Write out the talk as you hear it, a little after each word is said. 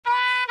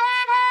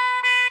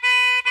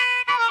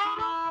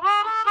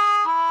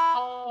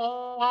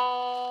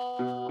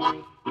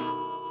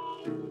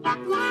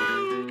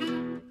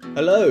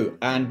Hello,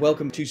 and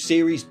welcome to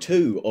Series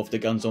 2 of the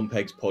Guns on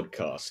Pegs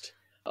podcast.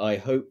 I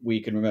hope we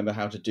can remember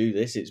how to do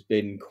this. It's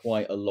been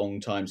quite a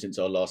long time since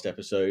our last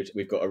episode.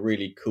 We've got a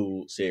really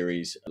cool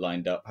series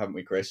lined up, haven't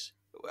we, Chris?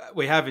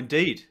 We have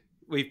indeed.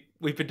 We've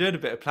been doing a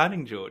bit of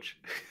planning, George.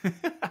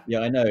 Yeah,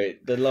 I know.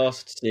 The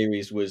last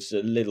series was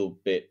a little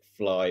bit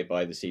fly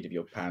by the seat of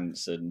your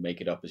pants and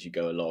make it up as you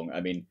go along. I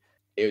mean,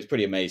 it was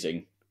pretty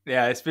amazing.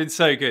 Yeah, it's been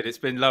so good. It's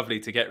been lovely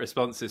to get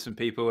responses from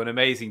people and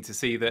amazing to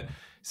see that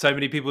so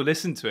many people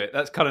listen to it.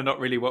 That's kind of not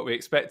really what we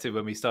expected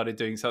when we started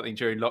doing something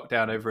during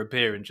lockdown over a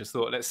beer and just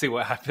thought, let's see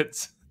what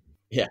happens.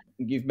 Yeah,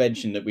 you've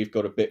mentioned that we've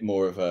got a bit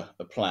more of a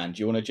plan.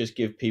 Do you want to just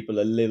give people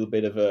a little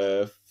bit of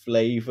a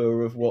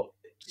flavour of what's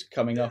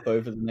coming up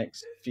over the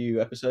next few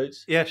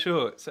episodes? Yeah,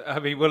 sure. So, I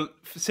mean, well,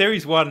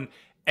 series 1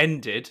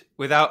 ended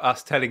without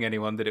us telling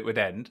anyone that it would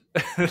end.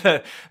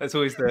 That's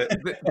always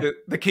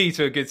the key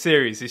to a good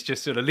series, is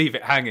just sort of leave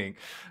it hanging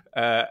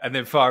and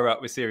then fire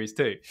up with series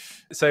 2.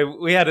 So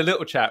we had a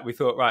little chat. We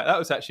thought, right, that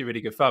was actually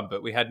really good fun,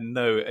 but we had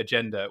no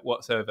agenda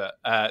whatsoever.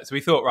 So we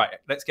thought, right,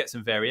 let's get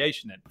some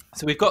variation in.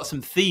 So we've got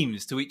some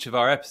themes to each of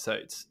our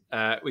episodes.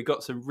 We've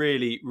got some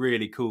really,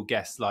 really cool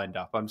guests lined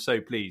up. I'm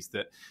so pleased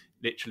that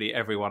literally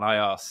everyone I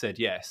asked said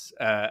yes.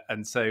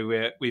 And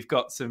so we've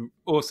got some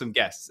awesome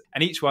guests,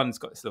 and each one's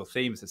got its little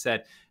theme, as I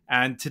said.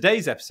 And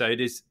today's episode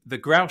is the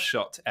grouse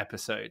shot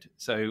episode.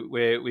 So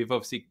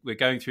we're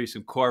going through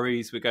some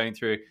quarries. We're going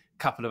through a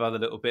couple of other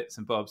little bits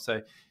and bobs.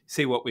 So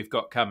see what we've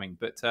got coming.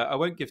 But I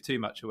won't give too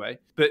much away.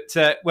 But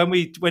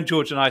when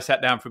George and I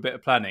sat down for a bit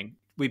of planning,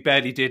 we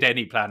barely did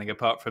any planning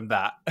apart from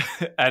that.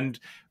 And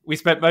we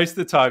spent most of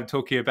the time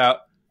talking about,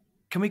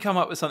 can we come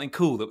up with something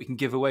cool that we can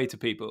give away to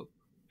people?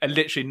 And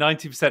literally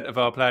 90% of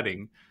our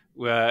planning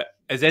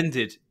has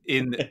ended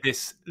in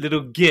this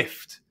little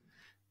gift,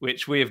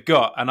 which we have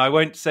got. And I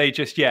won't say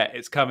just yet,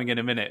 it's coming in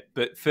a minute,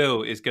 but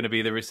Phil is going to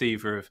be the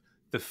receiver of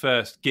the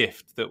first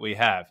gift that we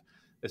have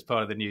as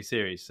part of the new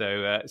series.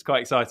 So it's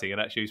quite exciting. And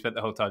actually, we spent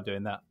the whole time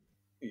doing that.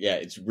 Yeah,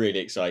 it's really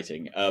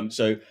exciting.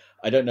 So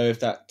I don't know if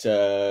that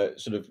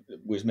sort of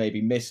was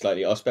maybe missed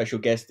slightly. Our special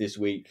guest this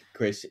week,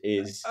 Chris,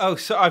 is... Oh,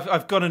 so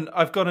I've gone and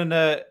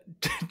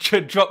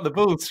drop the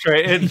ball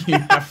straight in. You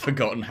have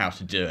forgotten how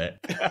to do it.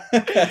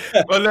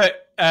 Well, look,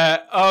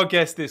 our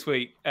guest this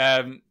week,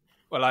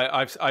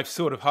 I've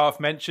sort of half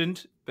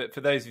mentioned, but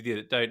for those of you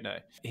that don't know,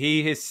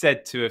 he is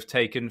said to have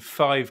taken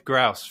 5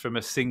 grouse from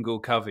a single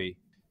covey.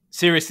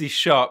 Seriously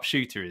sharp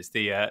shooter is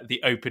the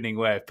opening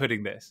way of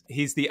putting this.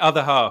 He's the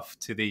other half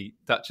to the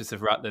Duchess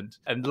of Rutland.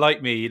 And like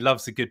me, he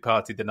loves a good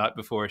party the night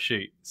before a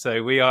shoot.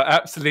 So we are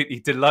absolutely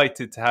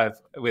delighted to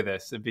have with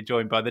us and be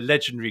joined by the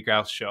legendary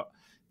grouse shot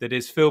that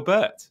is Phil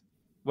Burtt.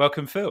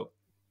 Welcome, Phil.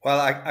 Well,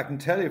 I can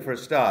tell you for a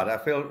start, I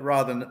feel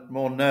rather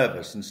more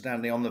nervous than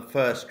standing on the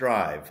first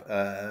drive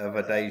of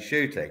a day's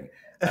shooting.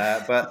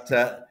 But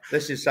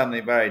this is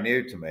something very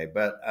new to me.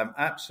 But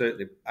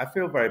I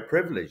feel very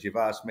privileged you've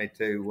asked me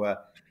to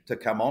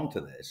come on to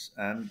this.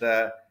 And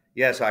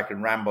yes, I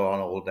can ramble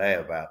on all day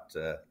about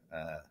the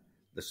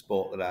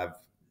sport that I've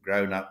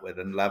grown up with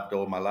and loved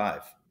all my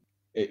life.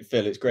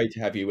 Phil, it's great to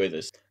have you with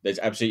us. There's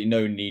absolutely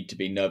no need to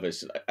be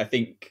nervous. I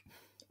think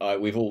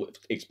we've all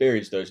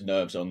experienced those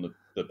nerves on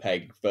the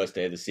peg, first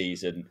day of the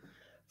season,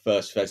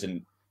 first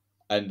pheasant.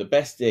 And the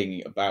best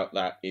thing about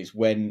that is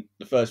when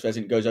the first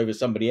pheasant goes over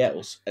somebody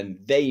else and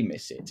they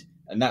miss it.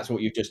 And that's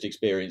what you've just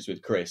experienced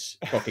with Chris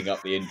cocking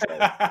up the intro.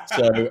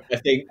 So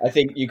I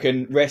think you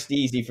can rest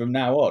easy from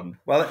now on.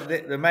 Well,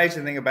 the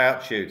amazing thing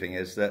about shooting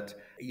is that,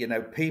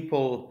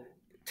 people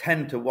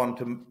tend to want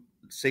to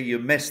see you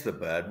miss the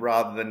bird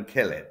rather than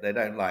kill it. They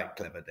don't like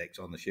clever dicks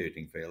on the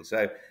shooting field.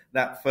 So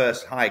that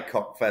first high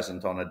cock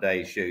pheasant on a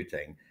day's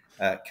shooting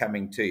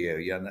coming to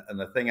you, and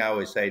the thing I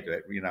always say to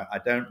it, I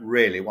don't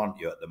really want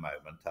you at the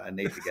moment. I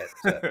need to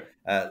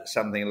get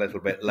something a little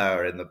bit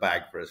lower in the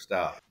bag for a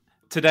start.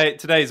 Today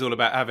is all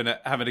about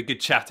having a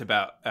good chat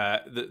about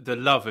the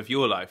love of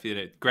your life,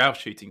 grouse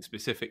shooting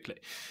specifically.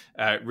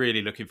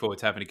 Really looking forward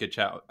to having a good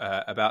chat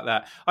about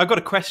that. I've got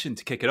a question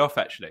to kick it off,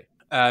 actually.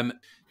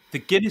 The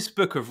Guinness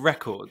Book of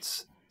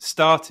Records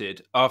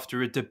started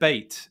after a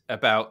debate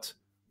about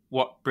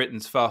what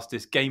Britain's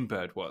fastest game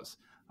bird was.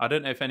 I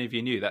don't know if any of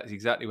you knew that's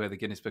exactly where the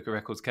Guinness Book of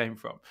Records came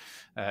from.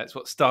 It's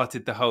what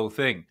started the whole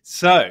thing.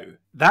 So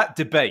that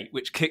debate,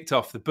 which kicked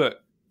off the book,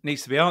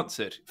 needs to be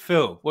answered.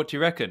 Phil, what do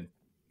you reckon?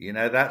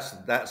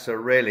 That's a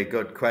really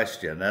good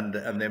question, and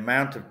the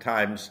amount of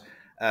times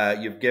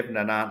you've given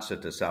an answer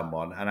to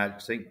someone and I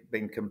think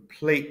been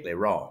completely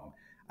wrong.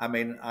 I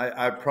mean,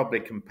 I'd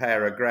probably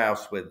compare a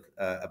grouse with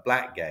a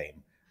black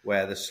game,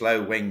 where the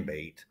slow wing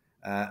beat,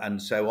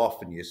 and so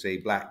often you see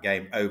black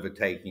game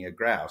overtaking a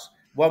grouse.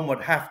 One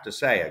would have to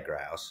say a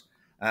grouse.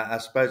 I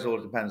suppose it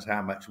all depends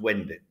how much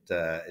wind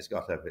it's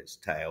got over its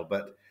tail,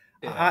 but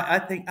yeah. I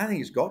think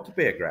it's got to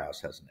be a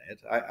grouse, hasn't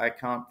it? I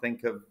can't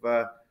think of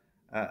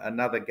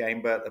another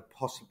game bird that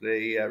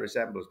possibly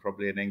resembles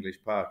probably an English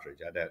partridge.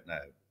 I don't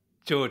know.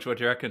 George, what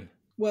do you reckon?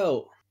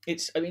 Well,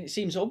 it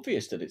seems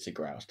obvious that it's a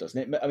grouse,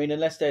 doesn't it? I mean,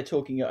 unless they're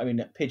talking, I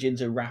mean,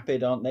 pigeons are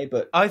rapid, aren't they?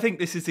 But I think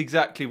this is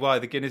exactly why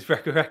the Guinness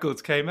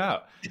Records came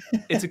out.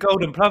 It's a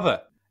golden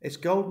plover. It's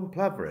golden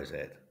plover, is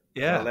it?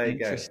 Yeah. Well, there you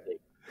interesting.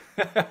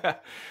 go.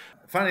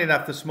 Funny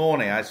enough, this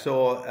morning I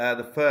saw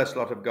the first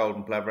lot of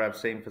golden plover I've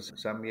seen for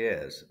some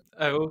years.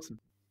 Oh, awesome.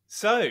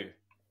 So,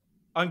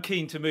 I'm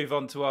keen to move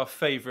on to our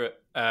favourite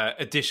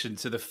addition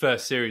to the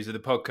first series of the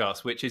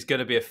podcast, which is going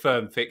to be a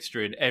firm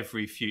fixture in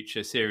every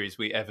future series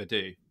we ever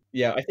do.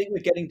 Yeah, I think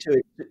we're getting to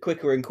it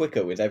quicker and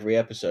quicker with every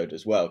episode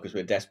as well, because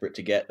we're desperate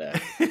to get there.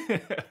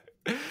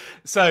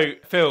 So,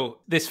 Phil,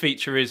 this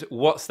feature is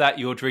What's That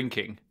You're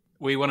Drinking?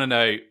 We want to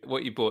know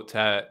what you bought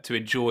to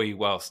enjoy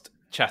whilst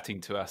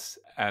chatting to us,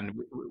 and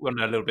we want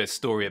to know a little bit of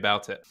story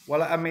about it.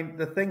 Well, I mean,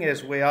 the thing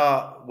is, we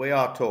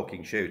are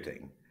talking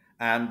shooting,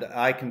 and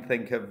I can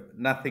think of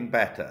nothing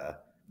better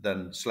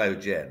than sloe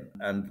gin,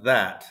 and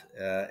that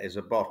is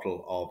a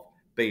bottle of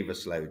Beaver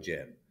Sloe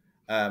Gin.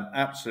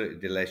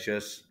 Absolutely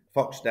delicious.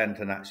 Fox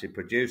Denton actually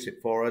produce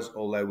it for us,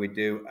 although we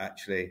do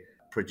actually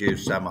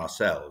produce some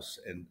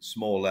ourselves in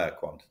smaller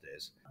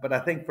quantities. But I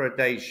think for a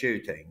day's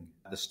shooting,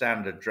 the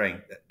standard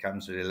drink that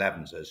comes with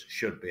 11s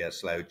should be a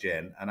sloe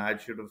gin, and I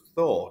should have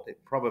thought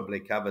it probably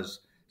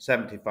covers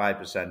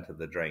 75% of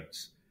the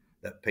drinks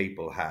that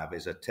people have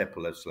is a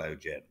tipple of sloe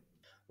gin.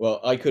 Well,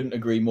 I couldn't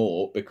agree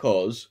more,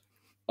 because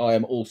I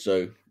am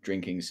also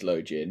drinking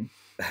sloe gin.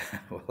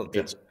 Well done.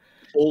 It's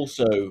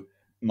also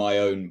my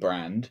own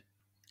brand.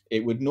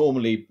 I'd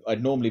normally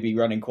be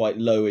running quite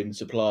low in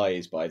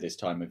supplies by this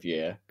time of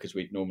year, because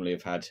we'd normally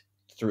have had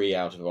 3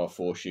 out of our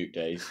 4 shoot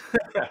days.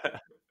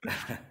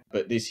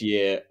 But this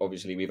year,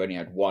 obviously, we've only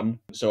had 1.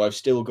 So I've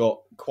still got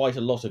quite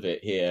a lot of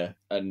it here.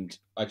 And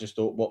I just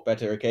thought, what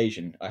better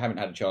occasion? I haven't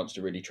had a chance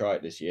to really try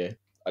it this year.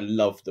 I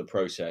love the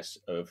process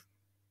of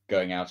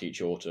going out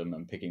each autumn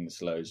and picking the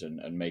sloes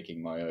and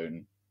making my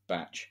own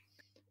batch.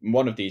 And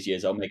one of these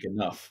years, I'll make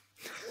enough.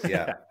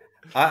 Yeah.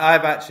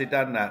 I've actually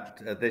done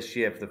that this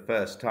year for the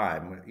first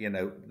time. You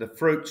know, the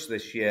fruits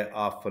this year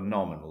are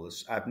phenomenal.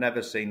 I've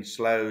never seen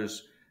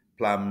sloes,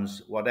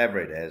 plums, whatever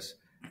it is.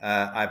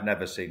 I've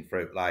never seen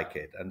fruit like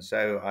it. And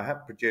so I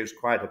have produced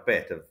quite a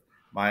bit of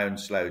my own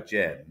sloe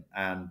gin,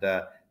 and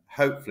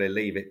hopefully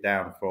leave it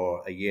down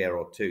for a year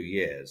or 2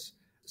 years.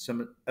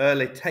 Some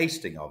early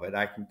tasting of it,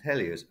 I can tell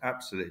you, is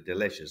absolutely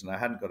delicious. And I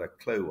hadn't got a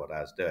clue what I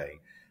was doing.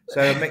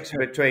 So a mixture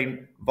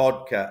between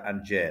vodka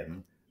and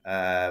gin,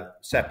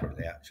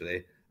 separately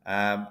actually,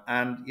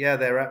 and yeah,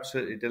 they're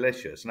absolutely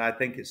delicious, and I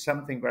think it's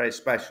something very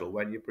special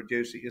when you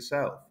produce it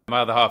yourself.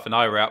 My other half and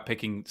I were out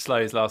picking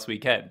sloes last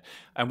weekend,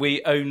 and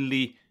we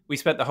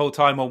spent the whole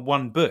time on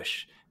 1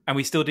 bush, and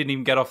we still didn't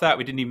even get off that.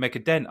 We didn't even make a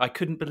dent. I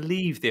couldn't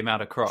believe the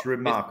amount of crop. It's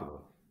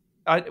remarkable.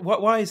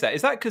 Why is that?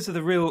 Is that because of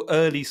the real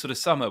early sort of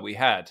summer we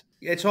had?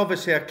 It's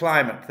obviously a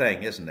climate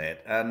thing, isn't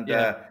it? And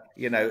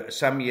you know,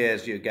 some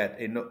years you get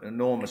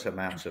enormous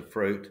amounts of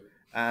fruit,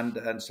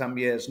 and some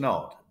years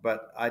not.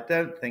 But I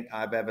don't think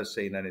I've ever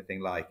seen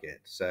anything like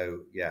it. So,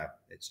 yeah,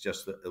 it's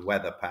just that the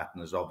weather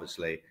pattern has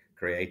obviously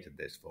created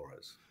this for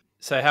us.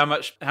 So how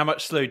much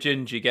sloe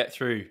gin do you get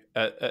through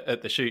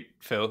at the shoot,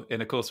 Phil, in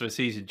the course of a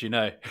season, do you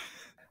know?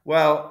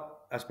 Well,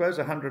 I suppose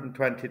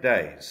 120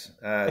 days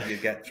you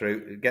get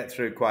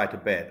through quite a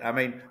bit. I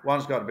mean,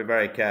 one's got to be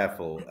very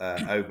careful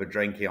over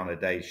drinking on a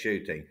day's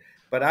shooting.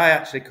 But I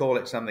actually call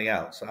it something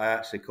else. I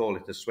actually call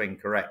it a swing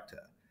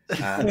corrector.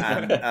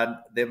 And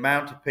the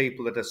amount of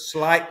people that are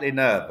slightly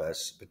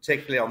nervous,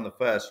 particularly on the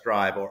first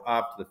drive or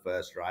after the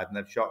first drive, and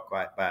they've shot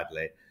quite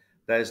badly,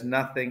 there's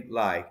nothing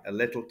like a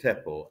little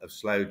tipple of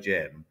sloe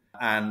gin,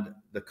 and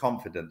the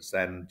confidence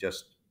then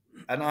just,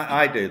 and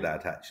I do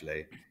that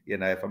actually. You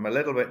know, if I'm a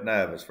little bit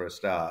nervous for a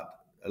start,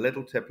 a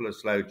little tipple of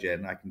sloe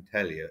gin, I can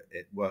tell you,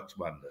 it works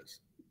wonders.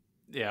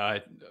 Yeah,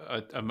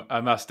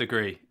 I must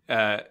agree.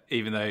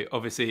 Even though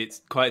obviously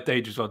it's quite a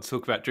dangerous one to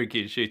talk about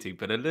drinking and shooting,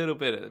 but a little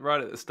bit right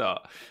at the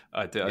start,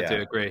 I do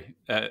agree.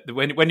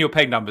 When your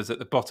peg number's at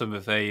the bottom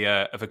of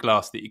a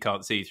glass that you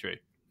can't see through,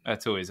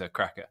 that's always a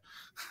cracker.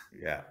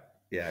 Yeah,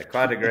 I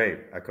quite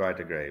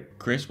agree.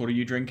 Chris, what are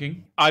you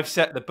drinking? I've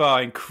set the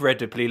bar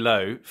incredibly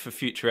low for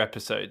future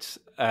episodes.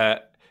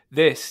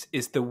 This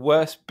is the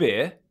worst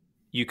beer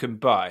you can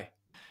buy.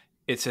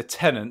 It's a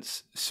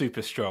Tennent's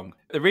Super Strong.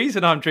 The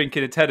reason I'm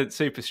drinking a Tennent's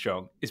Super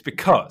Strong is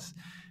because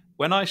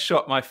when I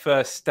shot my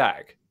first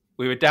stag,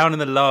 we were down in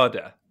the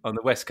larder on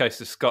the west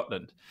coast of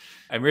Scotland,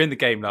 and we're in the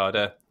game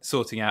larder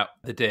sorting out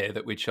the deer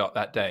that we'd shot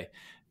that day.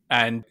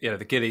 And you know,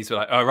 the gillies were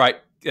like, "All right,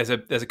 there's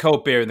a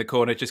cold beer in the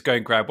corner. Just go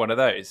and grab one of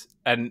those."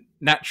 And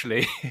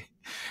naturally,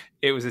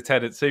 it was a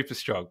Tennent's Super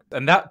Strong.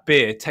 And that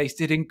beer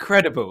tasted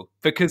incredible,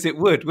 because it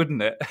would,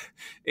 wouldn't it?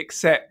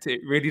 Except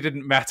it really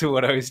didn't matter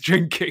what I was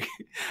drinking.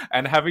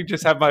 And having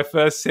just had my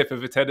first sip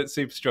of a Tennent's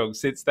Super Strong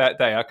since that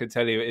day, I can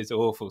tell you it is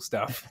awful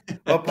stuff.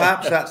 Well,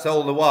 perhaps that's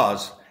all there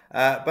was.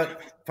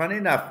 But funny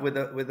enough, with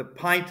a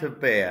pint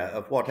of beer,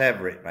 of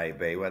whatever it may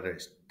be, whether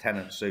it's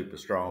Tennent's Super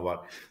Strong or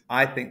what,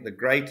 I think the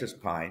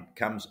greatest pint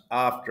comes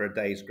after a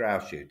day's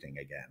grouse shooting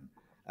again.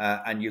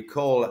 And you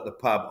call at the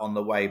pub on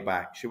the way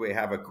back, should we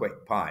have a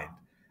quick pint?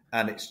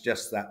 And it's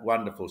just that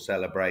wonderful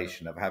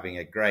celebration of having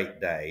a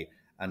great day,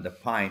 and a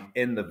pint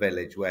in the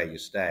village where you're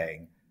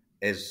staying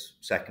is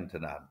second to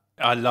none.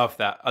 I love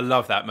that. I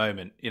love that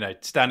moment. You know,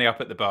 standing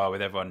up at the bar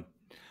with everyone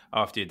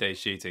after your day's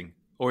shooting,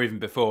 or even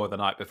before, the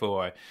night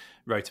before. I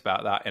wrote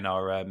about that in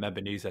our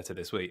member newsletter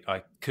this week.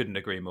 I couldn't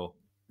agree more.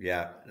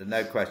 Yeah,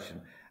 no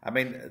question. I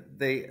mean,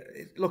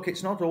 look,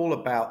 it's not all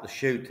about the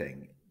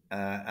shooting,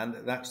 and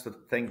that's the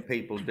thing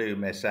people do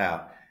miss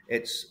out.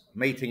 It's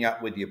meeting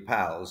up with your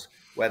pals,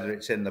 whether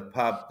it's in the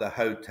pub, the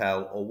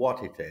hotel, or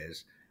what it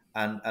is,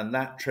 and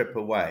that trip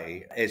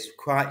away is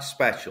quite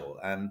special.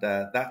 And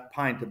that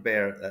pint of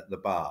beer at the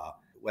bar,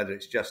 whether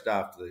it's just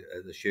after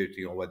the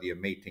shooting or whether you're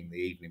meeting the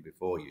evening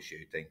before you're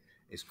shooting,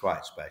 is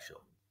quite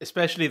special.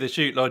 Especially the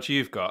shoot lodge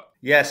you've got.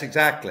 Yes,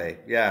 exactly.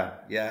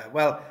 Yeah.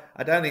 Well,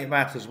 I don't think it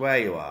matters where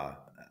you are.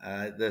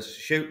 There's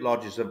shoot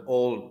lodges of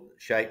all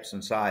shapes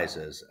and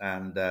sizes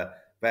and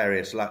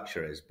various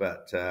luxuries.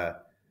 But as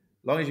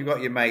long as you've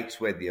got your mates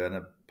with you and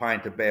a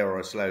pint of beer or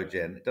a slow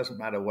gin, it doesn't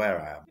matter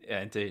where I am.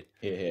 Yeah, indeed.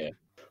 Here.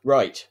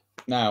 Right.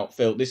 Now,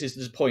 Phil, this is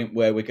the point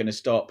where we're going to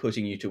start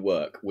putting you to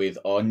work with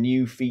our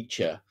new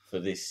feature for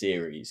this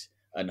series.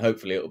 And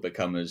hopefully it'll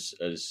become as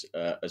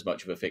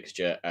much of a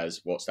fixture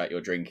as What's That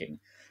You're Drinking.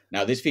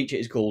 Now, this feature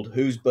is called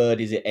Whose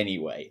Bird Is It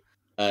Anyway?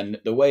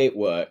 And the way it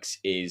works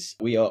is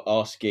we are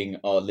asking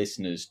our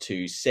listeners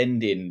to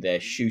send in their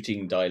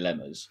shooting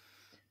dilemmas.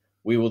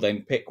 We will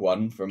then pick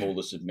one from all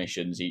the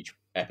submissions each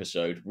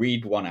episode,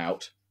 read one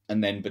out,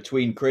 and then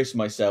between Chris,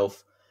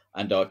 myself,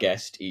 and our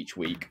guest each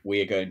week,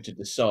 we are going to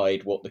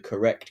decide what the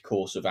correct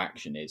course of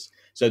action is.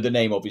 So the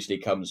name obviously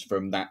comes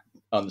from that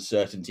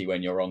uncertainty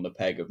when you're on the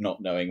peg of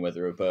not knowing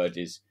whether a bird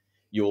is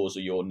yours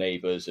or your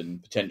neighbour's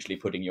and potentially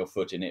putting your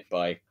foot in it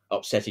by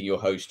upsetting your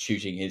host,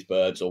 shooting his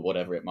birds or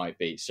whatever it might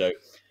be. So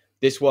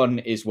this one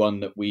is one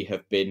that we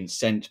have been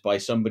sent by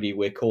somebody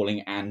we're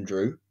calling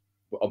Andrew.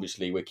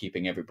 Obviously, we're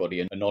keeping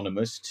everybody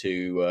anonymous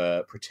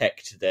to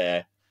protect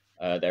their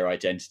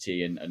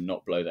identity and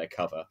not blow their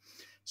cover.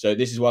 So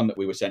this is one that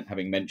we were sent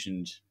having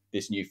mentioned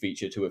this new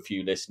feature to a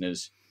few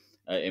listeners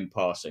in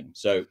passing.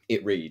 So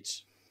it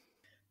reads,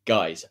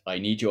 "Guys, I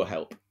need your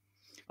help.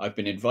 I've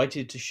been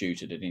invited to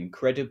shoot at an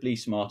incredibly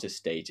smart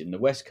estate in the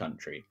West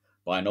Country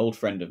by an old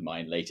friend of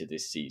mine later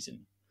this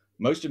season.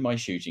 Most of my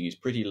shooting is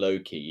pretty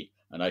low-key,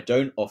 and I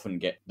don't often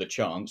get the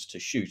chance to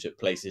shoot at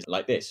places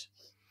like this.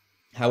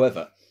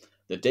 However,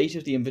 the date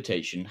of the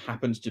invitation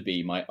happens to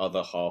be my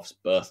other half's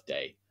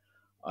birthday.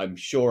 I'm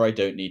sure I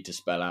don't need to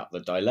spell out the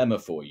dilemma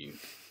for you.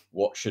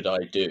 What should I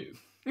do?"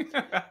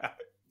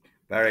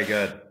 Very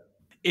good.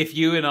 If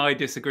you and I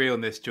disagree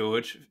on this,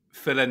 George,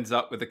 Phil ends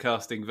up with a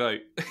casting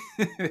vote.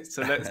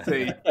 So let's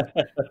see.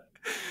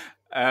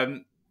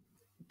 I'm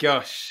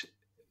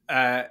gonna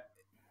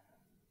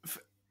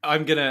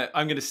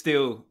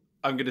steal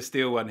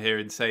one here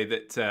and say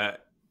that.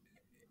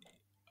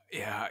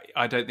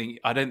 I don't think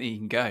you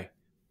can go.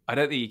 I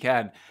don't think you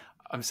can.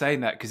 I'm saying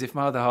that because if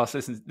my other half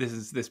listens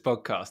to this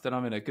podcast, then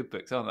I'm in a good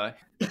books, aren't I?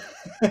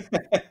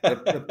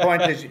 The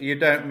point is, you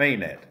don't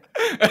mean it.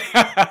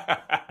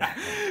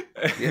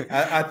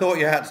 I thought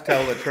you had to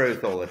tell the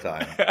truth all the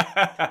time.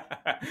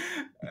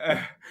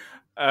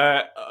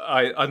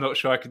 I'm not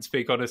sure I can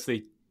speak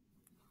honestly.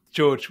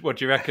 George, what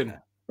do you reckon?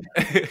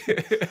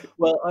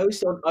 Well, I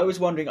was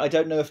wondering, I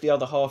don't know if the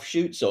other half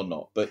shoots or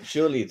not, but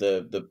surely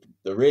the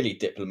really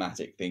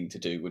diplomatic thing to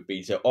do would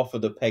be to offer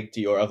the peg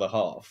to your other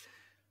half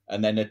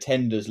and then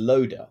attend as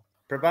loader.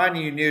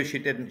 Providing you knew she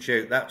didn't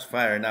shoot, that's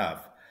fair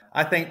enough.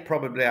 I think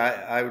probably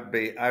I would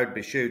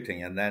be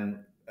shooting, and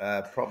then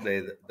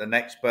probably the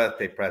next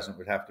birthday present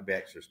would have to be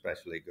extra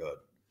specially good.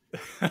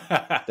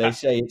 They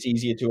say it's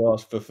easier to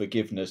ask for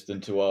forgiveness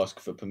than to ask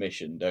for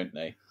permission, don't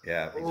they?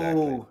 Yeah,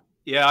 exactly. Ooh,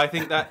 yeah, I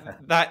think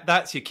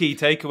that's your key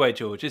takeaway,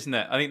 George, isn't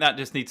it? I think that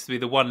just needs to be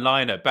the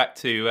one-liner back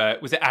to,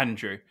 was it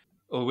Andrew?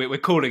 Or we're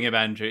calling him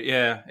Andrew.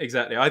 Yeah,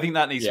 exactly. I think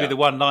that needs to be the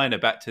one-liner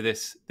back to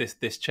this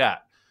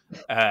chat.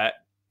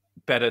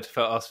 Better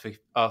to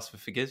ask for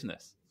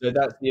forgiveness. So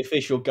that's the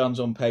official Guns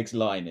on Pegs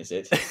line, is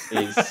it?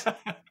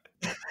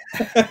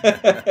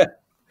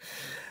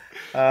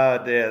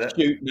 Oh dear!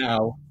 Shoot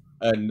now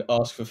and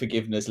ask for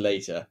forgiveness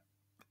later.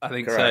 I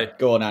think Correct. so.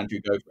 Go on, Andrew,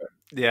 go for it.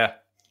 Yeah,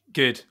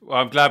 good. Well,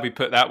 I'm glad we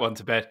put that one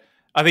to bed.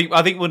 I think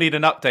we'll need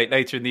an update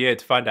later in the year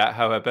to find out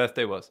how her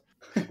birthday was,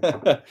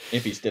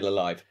 if he's still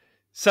alive.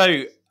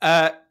 So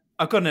I've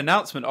got an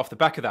announcement off the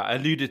back of that. I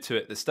alluded to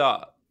it at the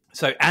start.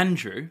 So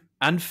Andrew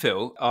and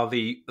Phil are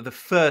the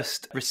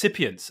first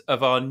recipients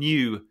of our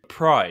new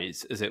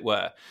prize, as it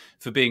were,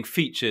 for being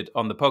featured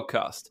on the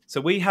podcast.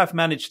 So we have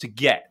managed to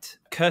get,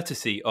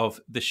 courtesy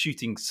of the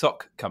Shooting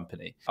Sock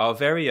Company, our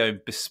very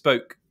own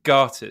bespoke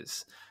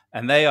Garters.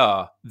 And they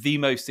are the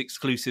most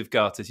exclusive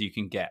Garters you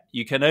can get.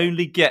 You can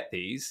only get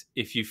these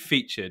if you've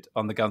featured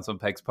on the Guns on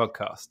Pegs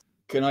podcast.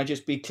 Can I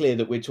just be clear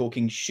that we're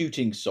talking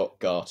shooting sock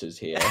garters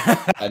here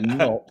and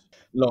not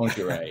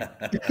lingerie?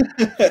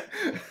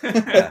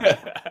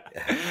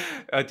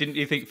 Didn't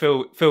you think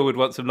Phil would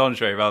want some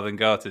lingerie rather than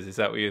garters? Is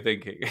that what you're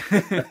thinking?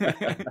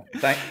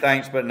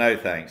 Thanks, but no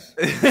thanks.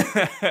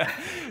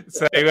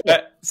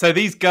 So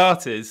these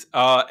garters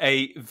are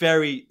a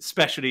very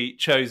specially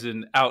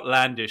chosen,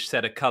 outlandish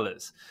set of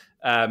colours.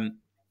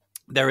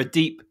 They're a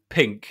deep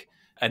pink,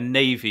 a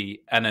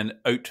navy, and an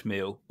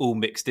oatmeal all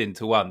mixed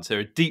into one. So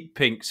a deep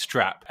pink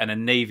strap and a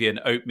navy and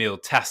oatmeal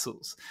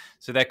tassels.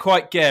 So they're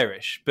quite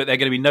garish, but they're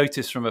going to be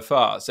noticed from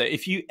afar. So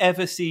if you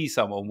ever see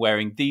someone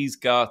wearing these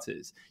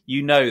garters,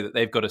 you know that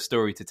they've got a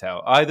story to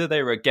tell. Either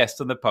they were a guest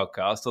on the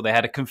podcast or they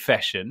had a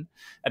confession,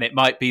 and it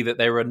might be that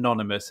they were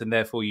anonymous and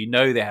therefore you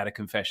know they had a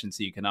confession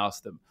so you can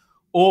ask them.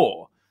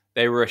 Or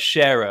they were a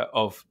sharer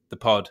of the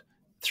pod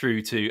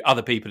through to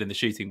other people in the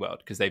shooting world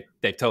because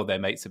they've told their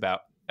mates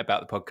about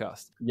the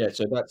podcast. Yeah,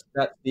 so that's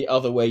the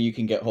other way you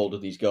can get hold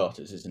of these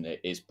garters, isn't it?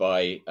 Is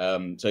by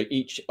so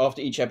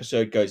after each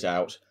episode goes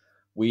out,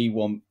 we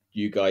want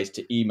you guys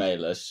to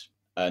email us,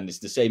 and it's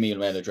the same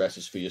email address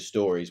as for your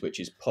stories,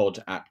 which is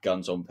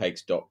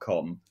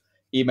pod@gunsonpegs.com.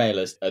 Email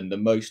us, and the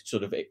most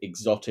sort of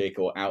exotic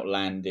or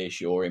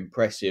outlandish or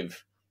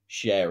impressive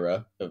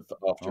sharer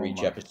after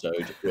each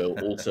episode will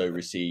also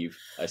receive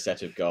a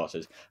set of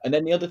garters. And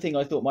then the other thing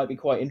I thought might be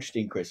quite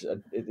interesting, Chris,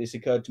 this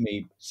occurred to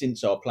me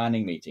since our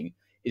planning meeting,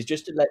 is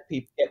just to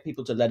get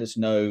people to let us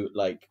know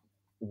like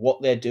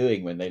what they're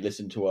doing when they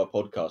listen to our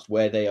podcast,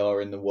 where they are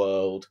in the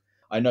world.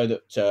 I know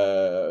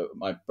that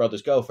my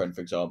brother's girlfriend,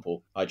 for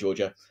example, hi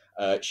Georgia,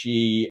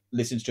 she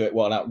listens to it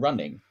while out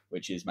running,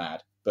 which is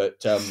mad.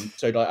 But I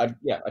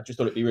just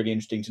thought it'd be really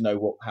interesting to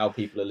know how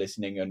people are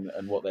listening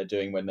and what they're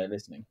doing when they're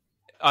listening.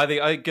 I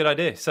think good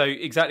idea. So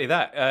exactly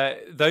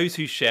that. Those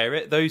who share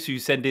it, those who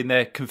send in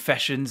their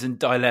confessions and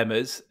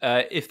dilemmas,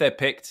 if they're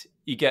picked,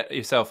 you get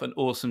yourself an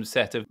awesome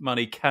set of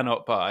money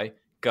cannot buy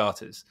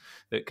garters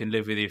that can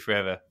live with you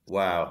forever.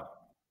 Wow.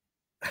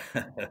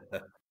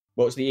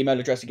 What was the email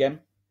address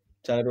again?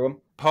 Tell everyone.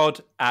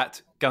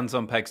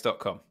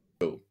 pod@gunsonpegs.com.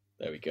 Cool.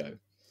 There we go.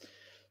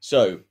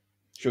 So,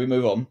 shall we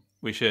move on?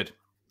 We should.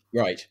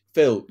 Right.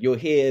 Phil, you're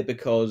here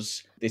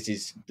because this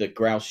is the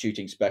grouse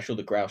shooting special,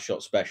 the grouse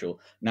shot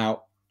special.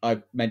 Now,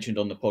 I've mentioned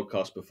on the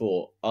podcast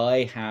before,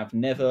 I have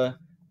never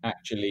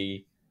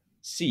actually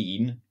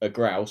seen a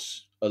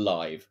grouse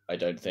alive, I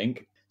don't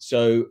think.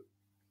 So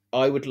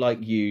I would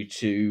like you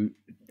to,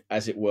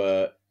 as it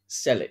were,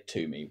 sell it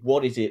to me.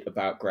 What is it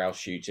about grouse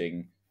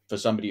shooting for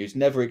somebody who's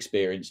never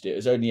experienced it,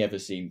 has only ever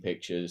seen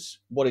pictures?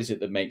 What is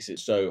it that makes it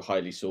so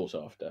highly sought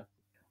after?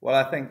 Well,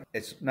 I think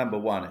it's number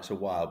one, it's a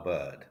wild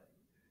bird.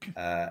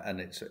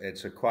 And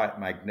it's a quite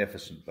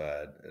magnificent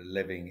bird,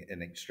 living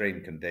in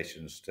extreme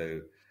conditions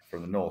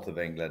from the north of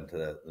England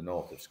to the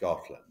north of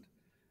Scotland.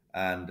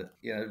 And,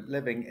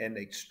 living in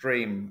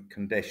extreme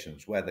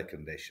conditions, weather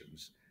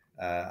conditions,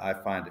 I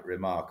find it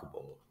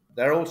remarkable.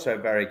 They're also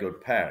very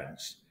good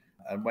parents.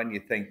 And when you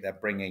think they're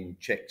bringing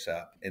chicks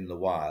up in the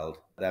wild,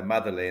 their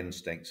motherly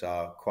instincts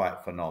are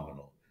quite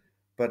phenomenal.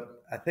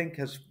 But I think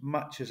as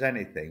much as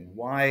anything,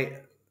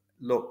 a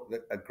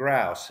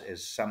grouse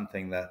is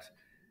something that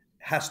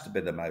has to be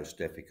the most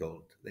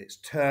difficult. Its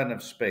turn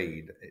of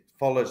speed, it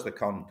follows the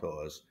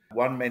contours.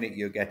 1 minute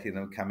you're getting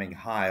them coming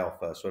high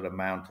off a sort of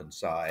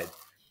mountainside,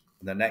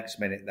 and the next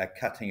minute they're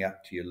cutting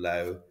up to you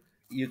low.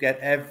 You get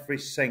every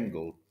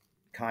single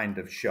kind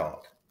of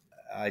shot.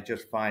 I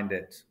just find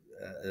it,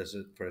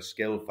 for a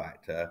skill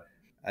factor,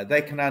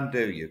 they can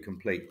undo you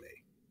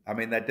completely. I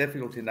mean, they're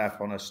difficult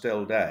enough on a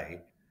still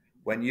day.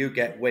 When you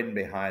get wind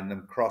behind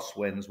them,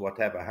 crosswinds,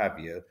 whatever have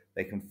you,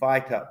 they can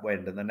fight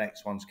upwind and the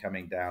next one's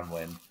coming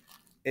downwind.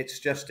 It's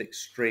just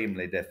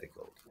extremely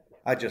difficult.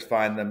 I just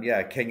find them,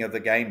 king of the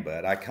game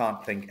bird. I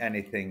can't think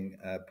anything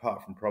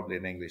apart from probably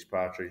an English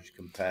partridge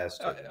compares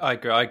to it. I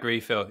agree,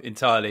 Phil,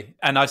 entirely.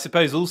 And I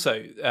suppose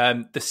also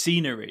the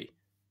scenery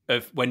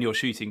of when you're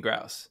shooting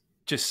grouse,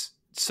 just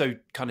so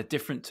kind of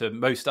different to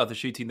most other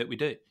shooting that we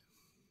do.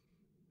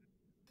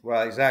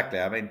 Well, exactly.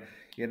 I mean,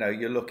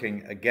 you're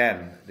looking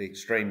again the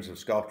extremes of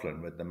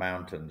Scotland with the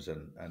mountains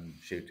and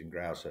shooting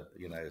grouse at,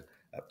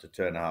 up to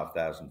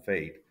 2,500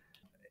 feet.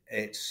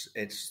 It's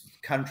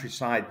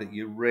countryside that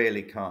you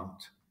really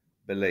can't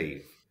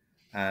believe.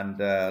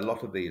 And a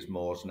lot of these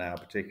moors now,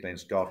 particularly in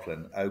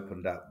Scotland,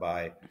 opened up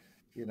by,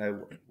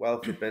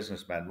 wealthy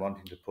businessmen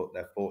wanting to put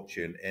their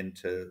fortune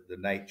into the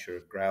nature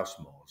of grouse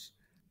moors.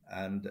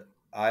 And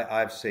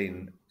I've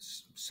seen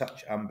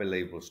such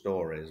unbelievable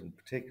stories, and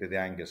particularly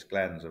the Angus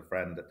Glens, a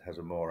friend that has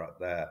a moor up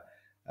there,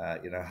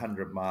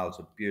 100 miles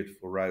of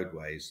beautiful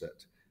roadways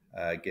that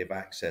give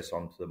access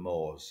onto the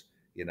moors.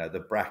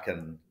 The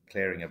bracken,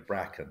 clearing of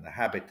bracken, the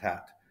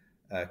habitat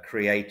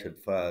created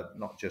for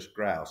not just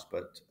grouse,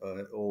 but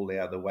all the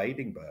other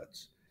wading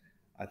birds.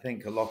 I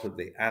think a lot of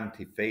the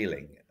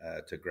anti-feeling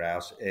to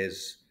grouse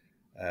is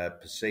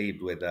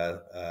perceived with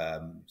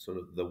sort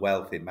of the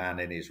wealthy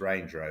man in his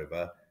Range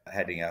Rover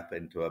heading up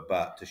into a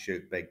butt to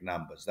shoot big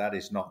numbers. That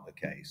is not the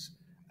case.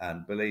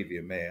 And believe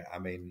you me, I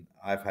mean,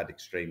 I've had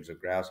extremes of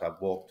grouse.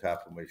 I've walked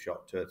up and we've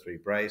shot 2 or 3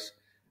 brace,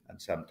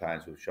 and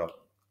sometimes we've shot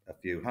a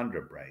few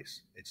hundred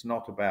brace. It's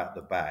not about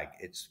the bag,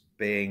 it's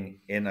being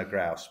in a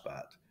grouse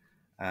butt.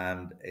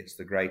 And it's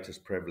the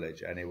greatest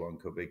privilege anyone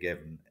could be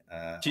given.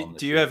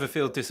 Do you ever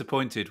feel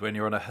disappointed when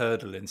you're on a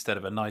hurdle instead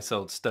of a nice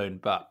old stone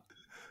butt?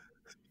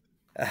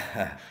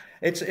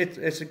 It's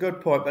a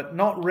good point, but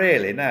not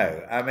really,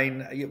 no. I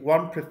mean,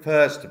 one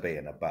prefers to be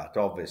in a butt,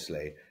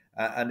 obviously,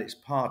 and it's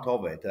part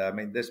of it. I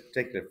mean, this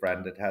particular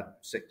friend had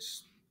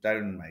 6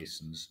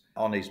 stonemasons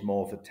on his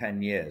moor for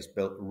 10 years,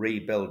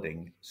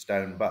 rebuilding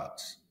stone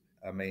butts.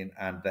 I mean,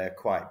 and they're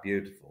quite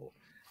beautiful,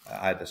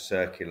 either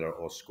circular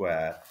or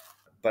square.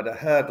 But a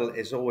hurdle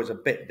is always a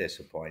bit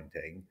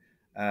disappointing.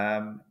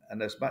 And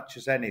as much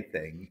as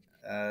anything,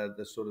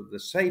 the sort of the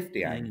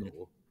safety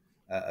angle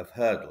of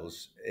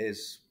hurdles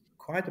is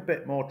quite a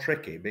bit more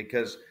tricky,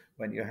 because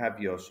when you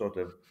have your sort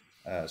of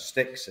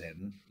sticks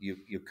in,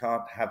 you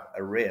can't have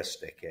a rear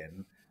stick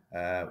in,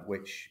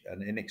 which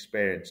an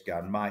inexperienced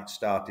gun might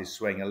start his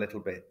swing a little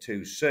bit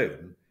too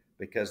soon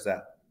because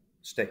that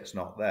stick's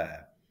not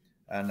there.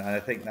 And I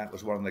think that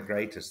was one of the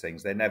greatest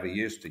things. They never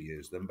used to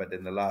use them, but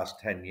in the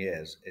last 10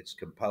 years, it's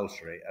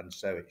compulsory, and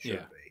so it should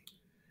be.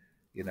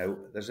 You know,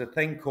 there's a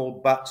thing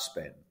called butt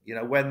spin. You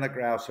know, when the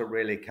grouse are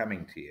really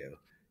coming to you,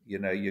 you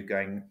know, you're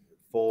going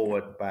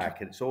forward,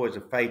 back, and it's always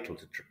a fatal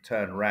to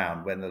turn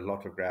round when there's a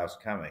lot of grouse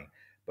coming.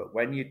 But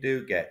when you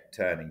do get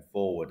turning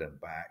forward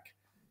and back,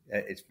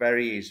 it's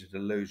very easy to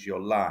lose your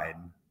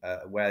line,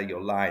 where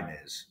your line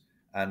is.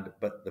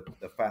 But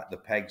the fact the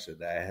pegs are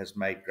there has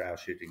made grouse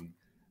shooting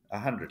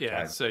 100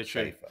 times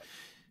safer.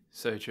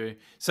 So true.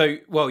 So,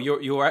 well,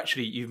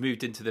 you've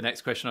moved into the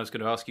next question I was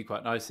going to ask you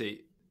quite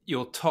nicely.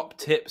 Your top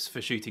tips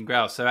for shooting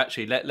grouse. So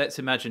actually, let's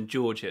imagine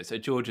George here. So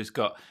George has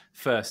got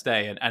first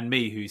day, and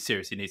me, who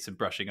seriously needs some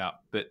brushing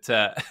up. But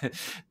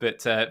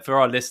for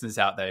our listeners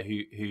out there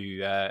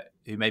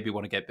who maybe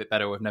want to get a bit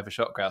better or have never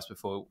shot grouse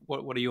before,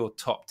 what are your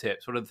top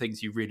tips? What are the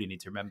things you really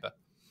need to remember?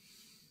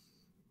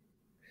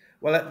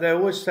 Well, they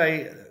always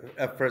say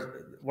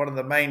one of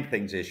the main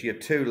things is you're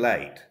too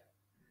late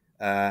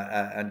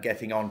and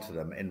getting onto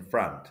them in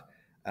front.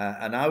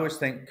 And I always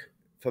think,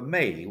 for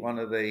me,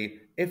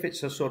 if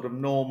it's a sort of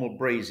normal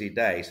breezy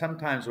day,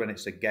 sometimes when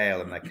it's a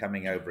gale and they're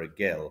coming over a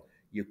gill,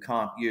 you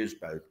can't use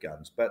both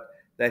guns, but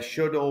there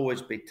should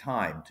always be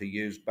time to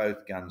use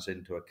both guns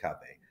into a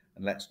covey,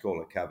 and let's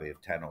call a covey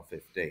of 10 or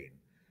 15.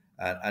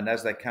 And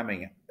as they're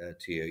coming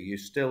to you, you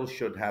still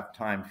should have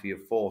time for your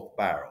 4th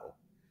barrel.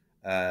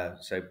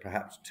 So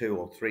perhaps 2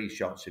 or 3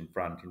 shots in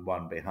front and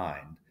 1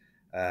 behind.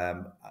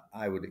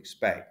 I would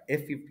expect.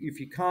 If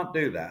you can't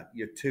do that,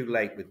 you're too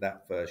late with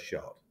that first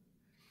shot.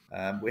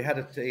 We had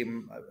a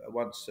team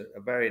once, a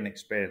very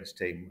inexperienced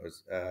team,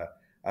 was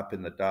up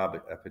in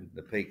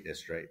the Peak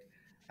District,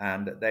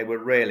 and they were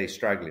really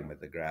struggling with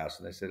the grouse.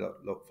 And they said,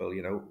 "Look, Phil,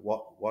 you know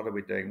what are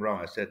we doing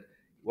wrong?" I said,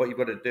 "What you've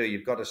got to do,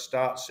 you've got to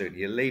start soon.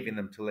 You're leaving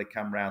them till they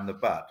come round the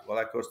butt." Well,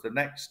 of course, the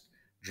next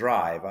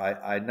drive,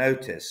 I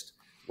noticed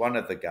one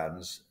of the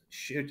guns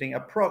shooting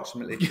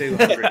approximately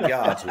 200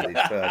 yards with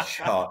his first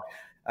shot,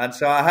 and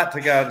so I had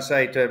to go and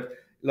say to him,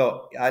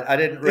 "Look, I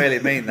didn't really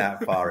mean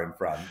that far in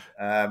front."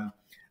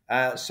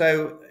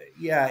 So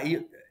yeah,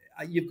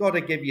 you've got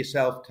to give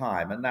yourself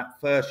time, and that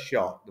first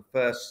shot, the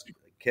first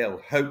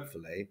kill,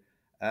 hopefully,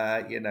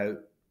 you know,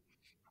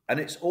 and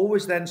it's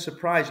always then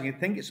surprising. You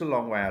think it's a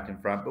long way out in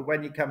front, but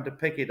when you come to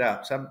pick it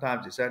up,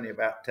 sometimes it's only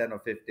about 10 or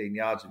 15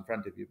 yards in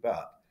front of your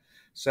butt.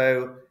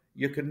 So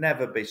you can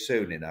never be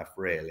soon enough,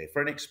 really.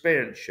 For an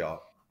experienced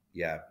shot,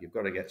 yeah, you've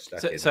got to get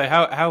stuck in. So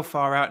how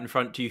far out in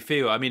front do you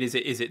feel? I mean, is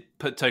it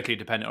totally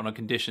dependent on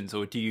conditions,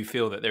 or do you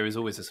feel that there is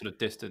always a sort of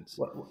distance?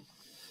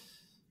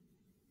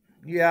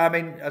 Yeah, I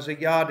mean, as a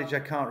yardage,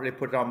 I can't really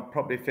put it on,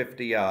 probably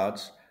 50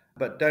 yards.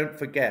 But don't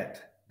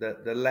forget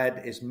that the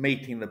lead is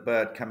meeting the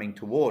bird coming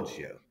towards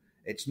you.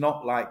 It's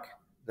not like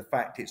the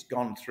fact it's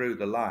gone through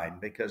the line,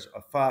 because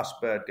a fast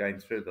bird going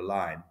through the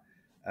line,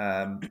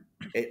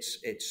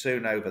 it's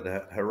soon over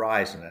the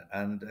horizon,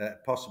 and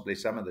possibly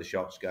some of the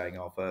shots going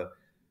off are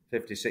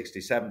 50, 60,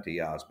 70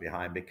 yards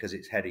behind because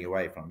it's heading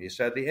away from you.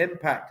 So the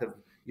impact of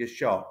your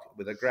shot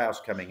with a grouse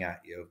coming at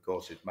you, of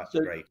course, is much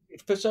greater.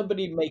 For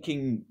somebody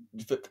making,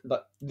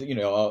 you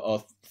know,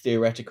 our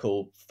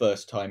theoretical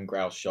first-time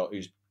grouse shot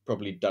who's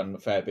probably done a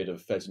fair bit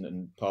of pheasant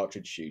and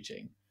partridge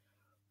shooting,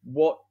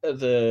 what are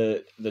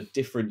the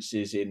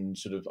differences in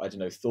sort of, I don't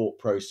know, thought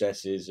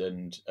processes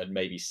and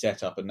maybe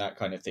setup and that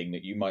kind of thing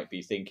that you might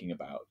be thinking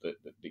about that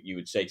you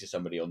would say to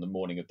somebody on the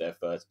morning of their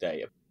first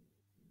day?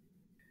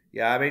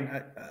 Yeah, I mean,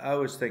 I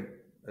always think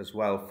as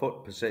well,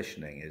 foot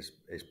positioning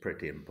is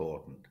pretty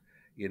important.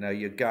 You know,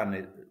 your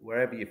gun,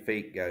 wherever your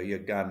feet go, your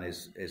gun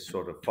is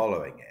sort of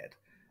following it.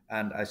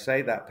 And I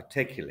say that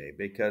particularly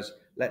because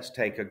let's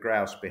take a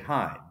grouse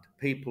behind.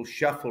 People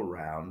shuffle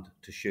round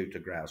to shoot a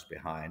grouse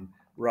behind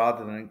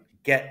rather than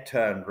get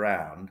turned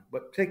round.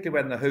 But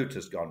particularly when the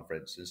hooter's gone, for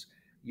instance,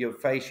 you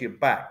face your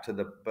back to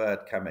the bird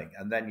coming,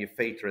 and then your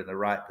feet are in the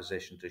right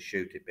position to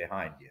shoot it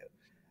behind you.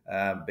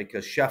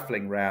 because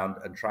shuffling round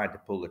and trying to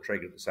pull the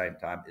trigger at the same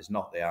time is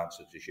not the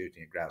answer to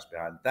shooting a grouse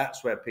behind.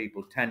 That's where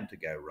people tend to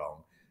go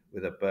wrong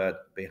with a bird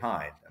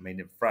behind. I mean,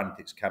 in front,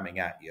 it's coming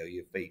at you,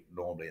 your feet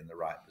normally in the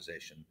right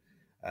position,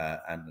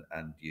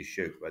 and you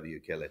shoot whether you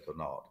kill it or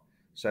not.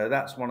 So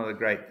that's one of the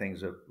great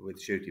things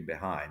with shooting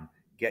behind.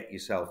 Get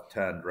yourself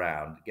turned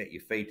round, get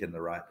your feet in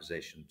the right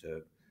position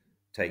to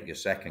take your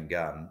second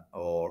gun,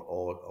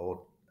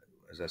 or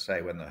as I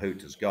say, when the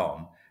hoot has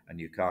gone and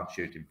you can't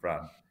shoot in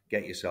front,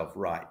 get yourself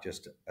right.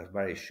 Just a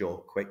very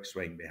short, quick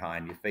swing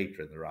behind, your feet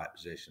are in the right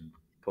position,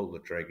 pull the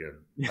trigger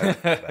and hope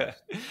for the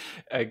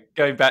best.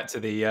 Going back to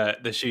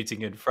the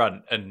shooting in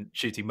front and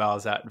shooting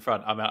miles out in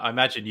front, I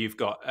imagine you've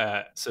got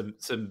some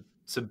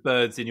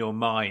birds in your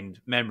mind,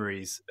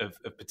 memories of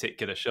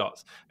particular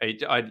shots.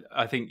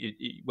 I think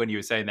when you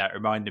were saying that, it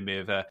reminded me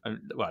of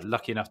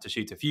lucky enough to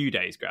shoot a few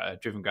days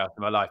driven grouse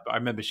in my life, but I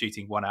remember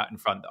shooting one out in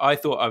front. I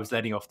thought I was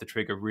letting off the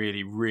trigger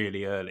really,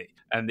 really early,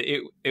 and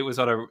it was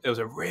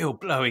a real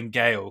blowing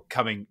gale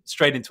coming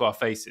straight into our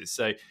faces.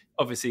 So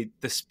obviously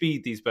the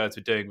speed these birds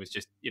were doing was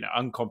just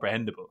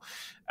uncomprehendable,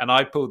 and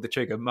I pulled the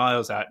trigger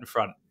miles out in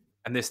front,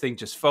 and this thing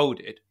just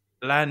folded,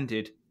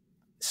 landed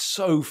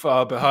so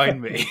far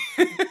behind me.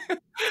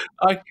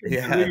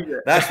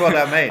 That's what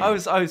I mean. I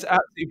was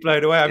absolutely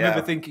blown away. I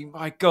remember thinking,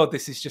 my God,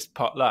 this is just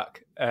pot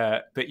luck.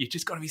 But you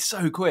just got to be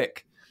so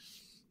quick.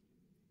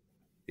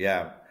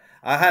 Yeah,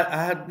 I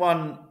had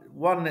one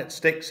that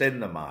sticks in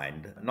the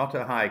mind. Not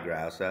a high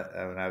grouse.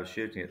 When I was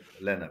shooting at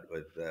Linnet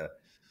with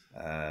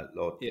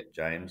Lord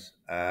James,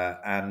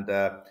 and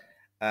there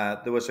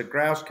was a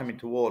grouse coming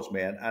towards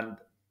me, and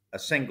a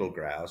single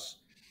grouse,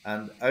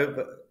 and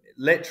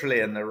literally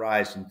in the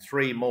horizon,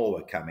 3 more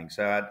were coming.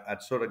 So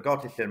I'd sort of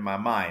got it in my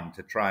mind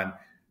to try and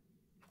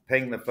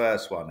ping the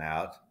first one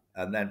out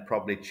and then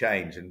probably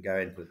change and go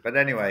into it. But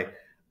anyway,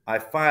 I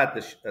fired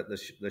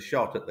the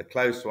shot at the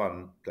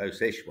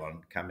close-ish one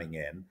coming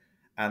in,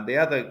 and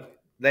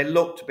they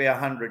looked to be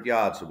 100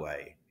 yards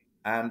away,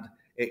 and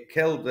it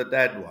killed the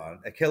dead one.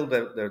 It killed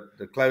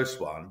the close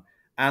one,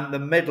 and the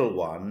middle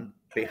one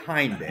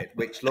behind it,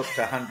 which looked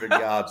 100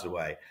 yards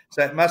away.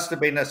 So it must have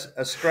been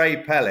a stray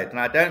pellet, and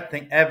I don't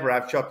think ever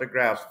I've shot a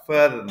grouse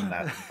further than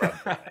that in front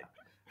of me.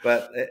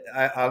 But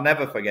I'll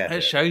never forget it.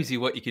 It shows you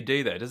what you could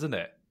do there, doesn't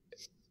it?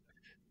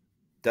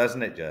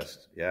 Doesn't it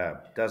just? Yeah,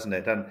 doesn't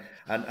it?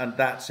 And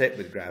that's it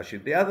with grouse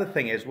shooting. The other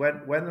thing is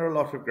when there are a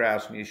lot of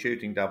grouse and you're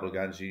shooting double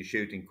guns and you're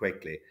shooting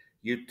quickly,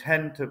 you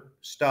tend to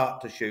start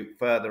to shoot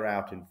further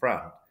out in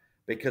front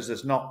because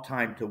there's not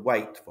time to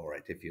wait for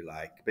it, if you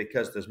like,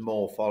 because there's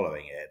more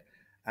following it.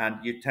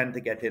 And you tend to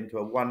get into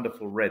a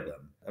wonderful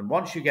rhythm. And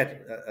once you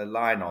get a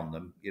line on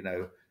them,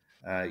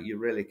 you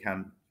really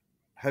can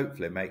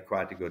hopefully make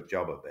quite a good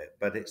job of it.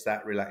 But it's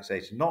that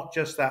relaxation, not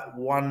just that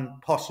one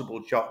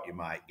possible shot you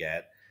might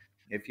get.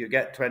 If you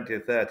get 20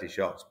 or 30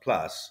 shots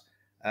plus,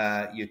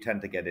 you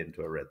tend to get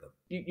into a rhythm.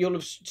 You'll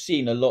have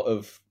seen a lot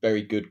of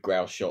very good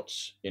grouse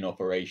shots in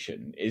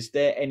operation. Is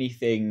there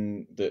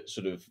anything that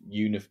sort of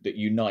that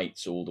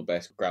unites all the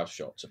best grouse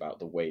shots about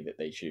the way that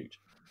they shoot?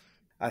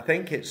 I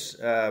think it's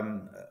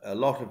a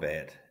lot of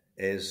it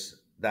is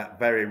that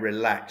very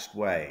relaxed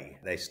way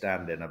they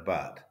stand in a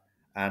butt.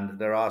 And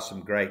there are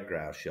some great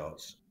grouse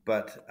shots.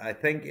 But I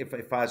think if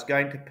I was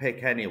going to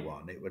pick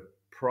anyone, it would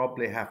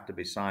probably have to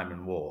be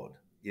Simon Ward.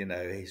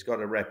 He's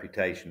got a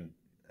reputation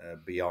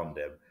beyond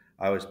him.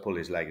 I always pull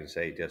his leg and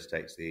say he just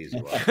takes the easy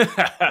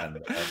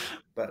one.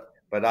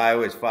 But I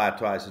always fire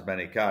twice as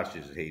many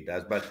cartridges as he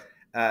does. But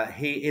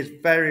he is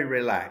very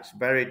relaxed,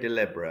 very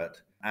deliberate,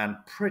 and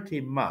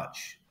pretty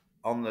much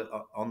on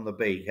the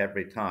beak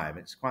every time.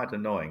 It's quite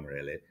annoying,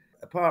 really.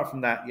 Apart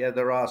from that,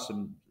 there are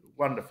some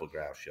wonderful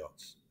grouse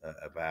shots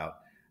about,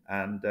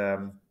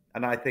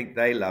 and I think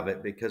they love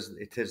it because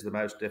it is the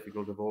most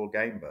difficult of all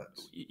game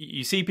birds.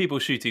 You see people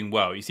shooting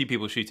well. You see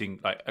people shooting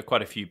like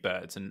quite a few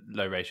birds and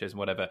low ratios and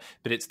whatever,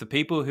 but it's the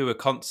people who are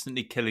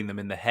constantly killing them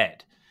in the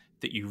head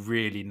that you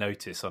really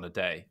notice on a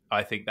day.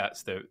 I think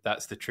that's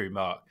the true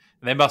mark.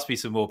 And there must be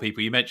some more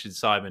people. You mentioned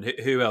Simon.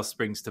 Who else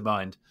springs to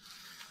mind?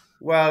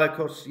 Well, of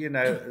course, you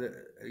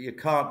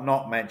can't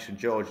not mention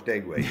George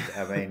Digweed.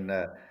 I mean,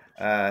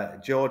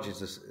 George is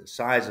the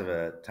size of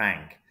a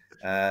tank,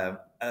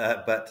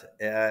 but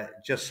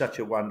just such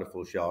a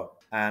wonderful shot,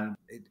 and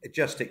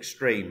just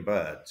extreme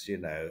birds,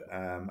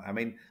 I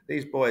mean,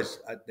 these boys,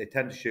 they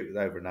tend to shoot with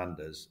over and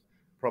unders,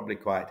 probably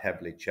quite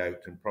heavily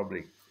choked and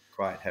probably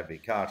quite heavy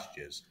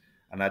cartridges.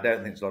 And I don't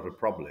think there's a lot of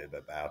problem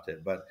about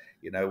it, but,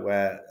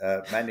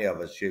 where many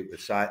of us shoot with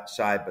side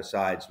by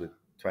sides with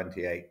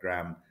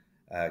 28-gram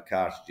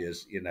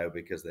cartridges,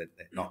 because it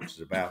knocks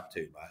us about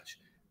too much.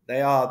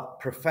 They are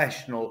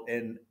professional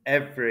in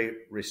every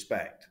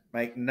respect.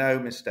 Make no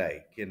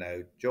mistake.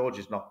 George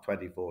is not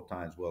 24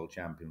 times world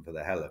champion for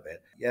the hell of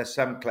it. Yes,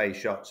 some clay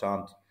shots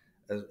aren't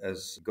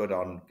as good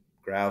on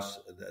grouse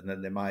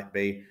than they might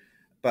be,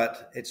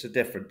 but it's a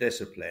different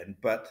discipline.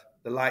 But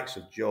the likes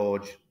of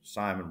George,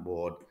 Simon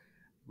Ward,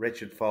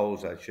 Richard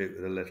Foles, I shoot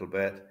with a little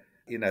bit.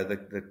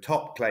 The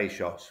top clay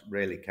shots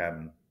really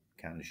can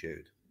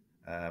shoot.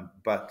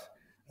 But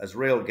as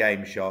real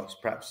game shots.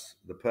 Perhaps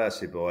the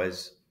Percy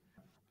boys,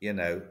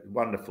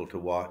 wonderful to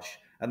watch.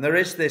 And there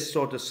is this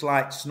sort of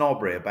slight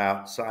snobbery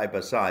about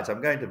side-by-sides.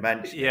 I'm going to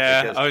mention it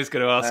because I was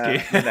going to ask you.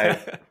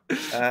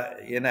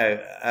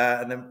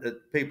 And then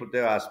people do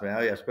ask me, "Oh,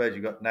 yeah, I suppose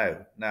you got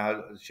no?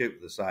 I'll shoot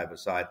with the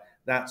side-by-side."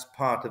 That's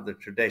part of the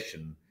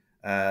tradition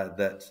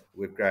that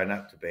we've grown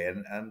up to be,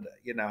 and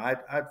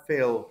I'd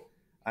feel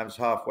I was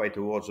halfway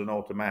towards an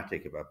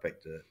automatic if I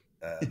picked an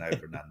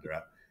over and under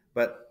up,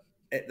 but.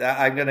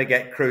 I'm going to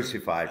get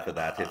crucified for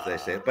that if they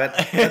say it. But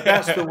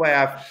that's the way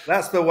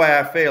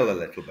I feel a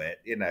little bit.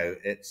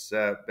 It's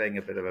being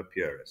a bit of a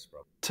purist.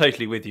 Probably.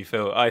 Totally with you,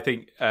 Phil. I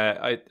think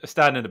I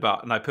stand in the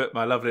butt and I put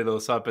my lovely little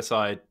side by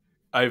side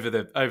over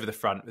the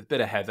front with a bit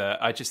of heather.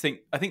 I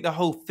think the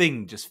whole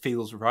thing just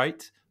feels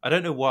right. I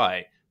don't know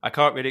why. I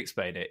can't really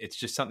explain it. It's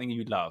just something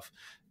you love,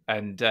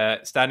 and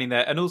standing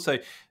there, and also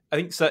I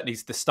think certainly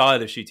the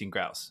style of shooting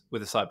grouse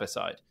with a side by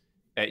side,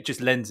 it just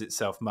lends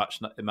itself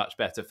much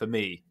better for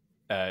me.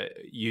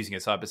 Using a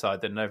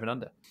side-by-side than an over and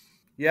under.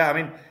 Yeah, I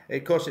mean,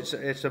 of course,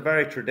 it's a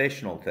very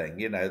traditional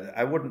thing.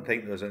 I wouldn't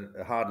think there was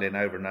hardly an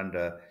over and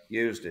under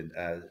used in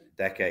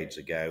decades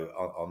ago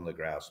on the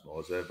grouse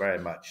moors. They're very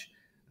much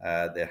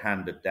they're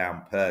handed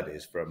down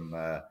purdies from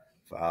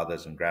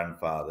fathers and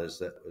grandfathers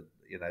that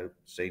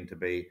seem to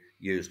be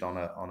used on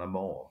a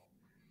moor.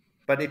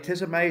 But it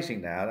is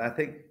amazing now, and I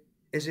think,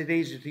 is it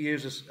easy to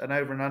use an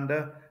over and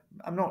under?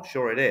 I'm not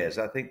sure it is.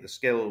 I think the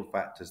skill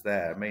factor's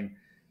there. I mean.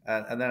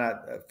 And then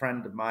a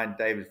friend of mine,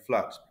 David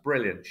Flux,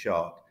 brilliant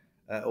shot,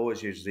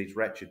 always uses these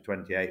wretched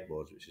 28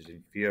 boards, which is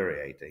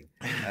infuriating.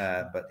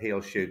 But he'll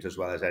shoot as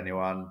well as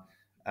anyone.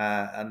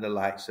 And the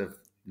likes of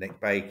Nick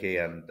Bakey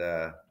and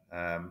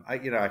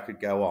I could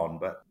go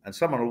on, and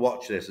someone will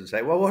watch this and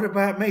say, "Well, what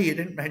about me? You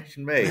didn't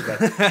mention me."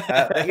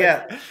 But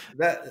yeah,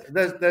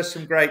 there's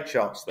some great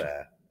shots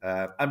there,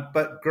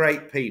 but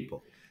great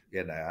people.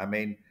 I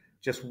mean,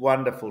 just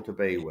wonderful to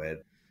be with.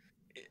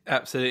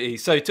 Absolutely.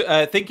 So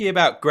thinking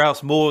about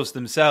grouse moors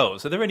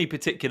themselves, are there any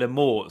particular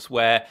moors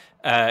where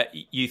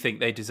you think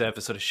they deserve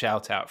a sort of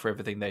shout out for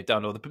everything they've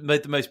done, or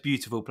the most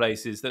beautiful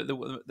places,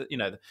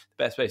 the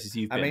best places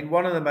you've been? I mean,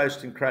 one of the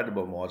most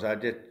incredible moors, I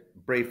did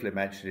briefly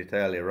mention it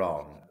earlier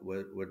on,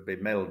 would be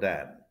Mill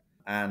Den.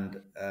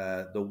 And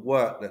the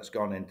work that's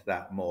gone into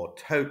that moor,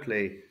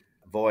 totally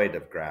void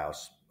of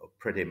grouse,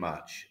 pretty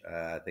much.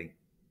 I think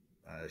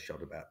I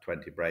shot about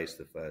 20 brace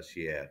the first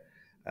year.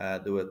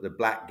 The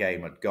black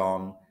game had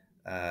gone,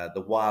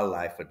 the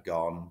wildlife had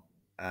gone,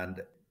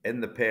 and in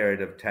the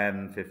period of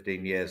 10,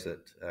 15 years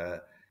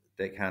that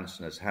Dick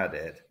Hansen has had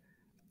it,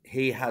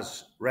 he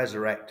has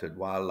resurrected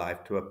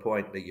wildlife to a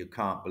point that you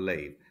can't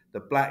believe.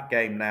 The black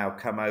game now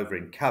come over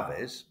in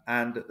coveys,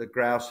 and the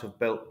grouse have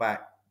built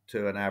back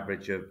to an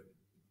average of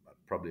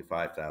probably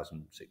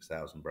 5,000,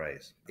 6,000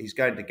 brace. He's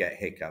going to get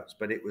hiccups,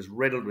 but it was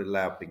riddled with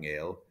louping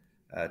eel,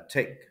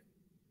 tick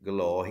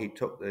galore. He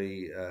took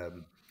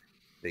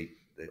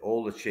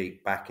all the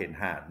sheep back in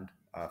hand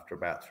after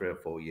about 3 or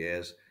 4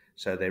 years.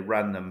 So they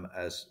run them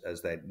as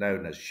they're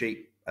known as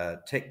sheep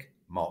tick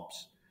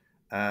mops.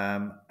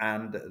 And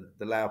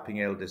the louping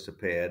eel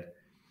disappeared.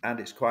 And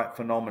it's quite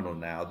phenomenal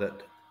now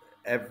that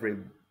every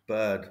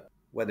bird,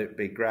 whether it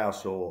be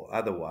grouse or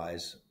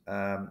otherwise,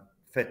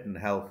 fit and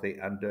healthy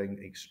and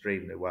doing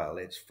extremely well.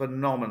 It's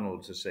phenomenal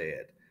to see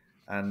it.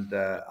 And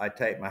I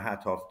take my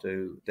hat off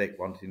to Dick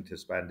wanting to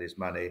spend his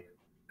money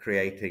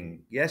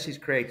he's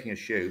creating a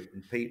shoot,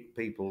 and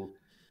people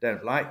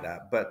don't like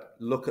that, but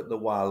look at the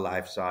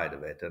wildlife side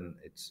of it, and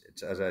it's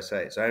as I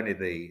say, it's only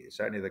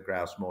the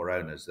grouse moor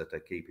owners that are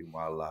keeping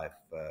wildlife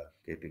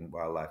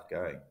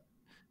going.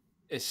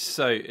 It's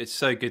so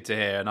good to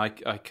hear, and I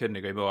couldn't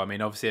agree more. I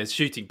mean, obviously, as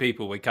shooting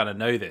people, we kind of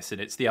know this,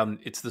 and it's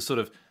the sort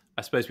of,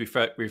 I suppose we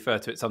refer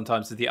to it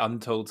sometimes as the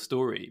untold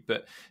story,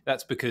 but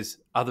that's because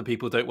other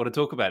people don't want to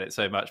talk about it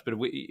so much. But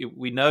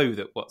we know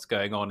that what's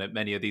going on at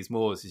many of these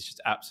moors is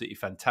just absolutely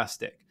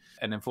fantastic.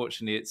 And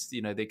unfortunately, it's the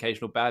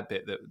occasional bad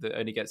bit that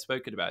only gets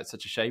spoken about. It's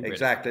such a shame.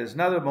 Exactly. Really. There's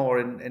another moor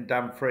in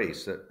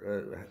Dumfries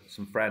that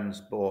some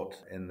friends bought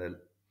in the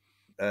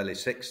early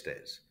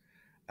 60s.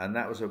 And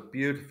that was a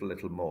beautiful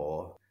little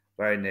moor,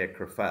 very near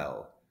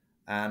Crefell.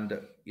 And,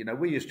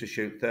 we used to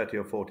shoot 30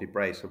 or 40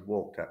 brace of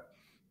walked up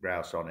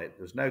grouse on it.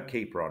 There was no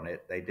keeper on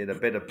it. They did a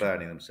bit of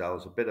burning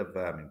themselves, a bit of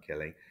vermin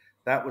killing.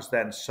 That was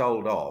then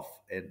sold off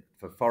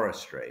for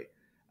forestry.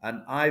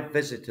 And I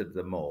visited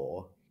the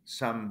moor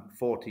some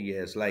 40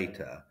 years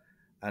later,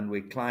 and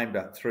we climbed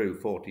up through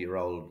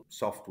 40-year-old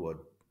softwood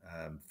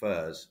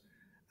firs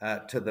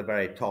to the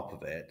very top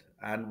of it.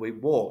 And we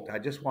walked. I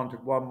just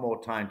wanted one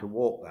more time to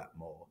walk that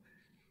moor.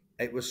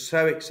 It was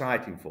so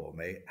exciting for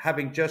me.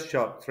 Having just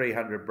shot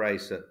 300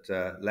 brace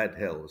at Lead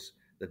Hills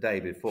the day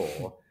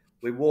before,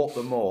 we walked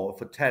the moor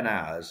for 10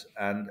 hours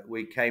and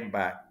we came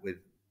back with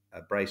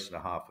a brace and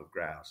a half of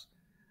grouse.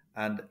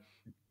 And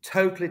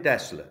totally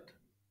desolate.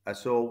 I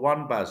saw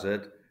one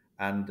buzzard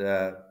and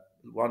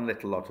one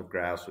little lot of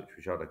grouse, which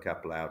we shot a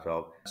couple out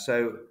of.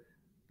 So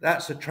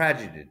that's a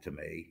tragedy to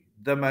me.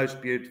 The most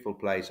beautiful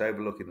place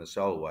overlooking the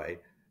Solway,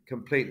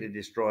 completely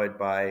destroyed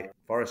by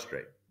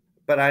forestry.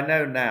 But I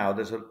know now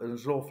there's an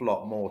awful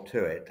lot more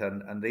to it,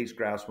 and these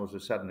grouse moors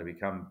have suddenly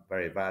become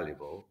very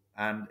valuable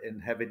and in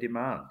heavy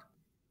demand.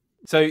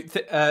 So,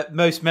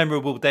 most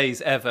memorable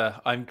days ever.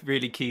 I'm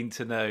really keen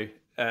to know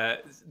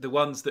the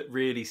ones that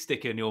really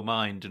stick in your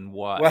mind and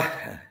why.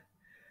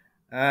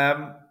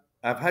 Well,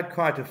 I've had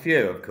quite a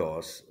few, of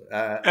course,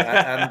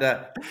 and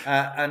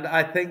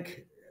I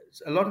think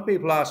a lot of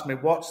people ask me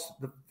what's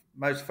the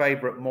most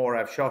favourite moor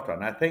I've shot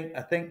on. I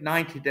think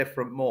 90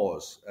 different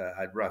moors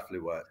I'd roughly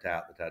worked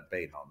out that I'd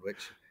been on,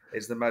 which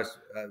is the most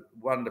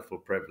wonderful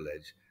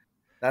privilege.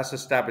 That's a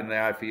stab in the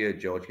eye for you,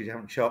 George, because you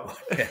haven't shot one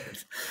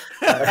yet.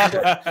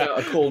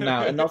 A call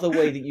now. Another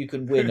way that you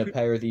can win a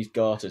pair of these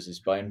garters is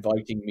by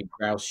inviting me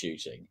grouse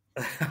shooting.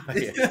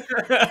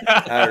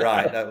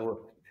 Right.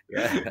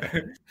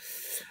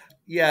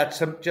 Yeah,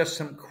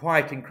 some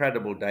quite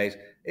incredible days.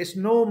 It's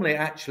normally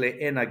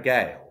actually in a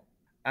gale,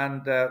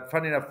 and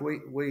funny enough, we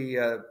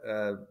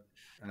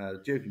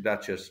Duke and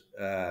Duchess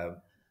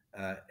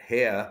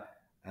here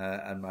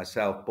and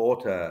myself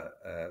bought a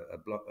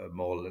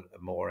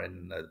moor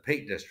in the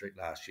Peak District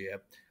last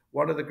year.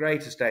 One of the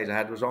greatest days I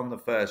had was on the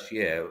first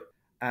year,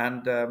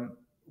 and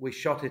we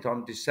shot it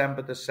on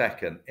December the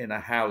 2nd in a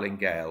howling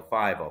gale,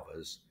 5 of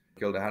us.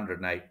 Killed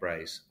 108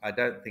 brace. I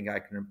don't think I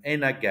can,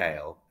 in a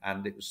gale,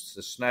 and the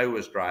snow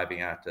was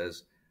driving at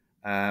us.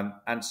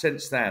 And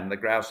since then, the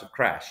grouse have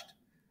crashed.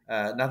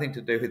 Nothing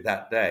to do with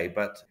that day,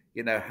 but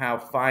you know how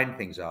fine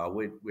things are.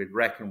 We'd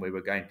reckoned we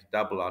were going to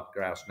double our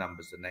grouse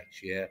numbers the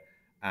next year,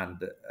 and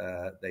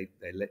they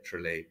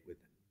literally, with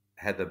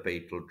heather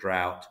beetle,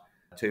 drought,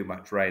 too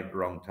much rain at the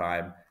wrong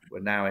time. We're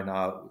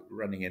now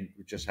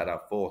we just had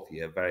our 4th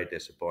year, very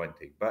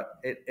disappointing. But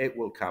it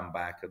will come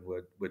back, and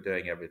we're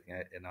doing everything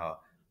in our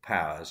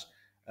powers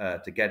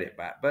to get it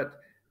back. But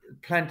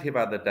plenty of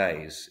other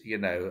days, you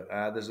know,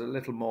 there's a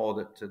little moor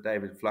that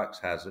David Flux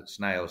has at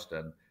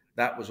Snailston.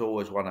 That was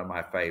always one of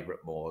my favourite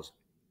moors.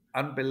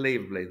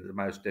 Unbelievably the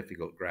most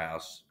difficult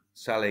grouse.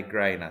 Sally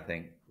Grain, I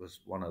think,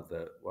 was one of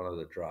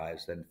the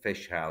drives. Then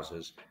fish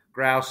houses.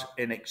 Grouse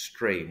in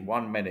extreme,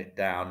 1 minute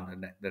down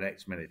and the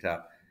next minute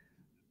up.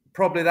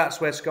 Probably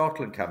that's where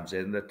Scotland comes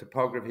in. The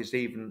topography is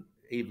even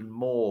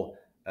more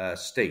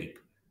steep,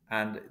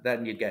 and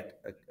then you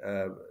get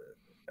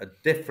a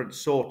different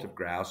sort of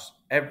grouse.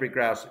 Every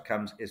grouse that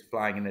comes is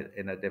flying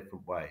in a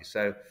different way.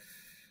 So,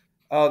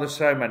 there's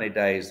so many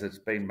days that's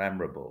been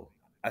memorable.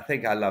 I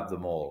think I love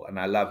them all, and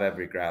I love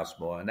every grouse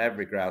moor, and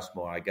every grouse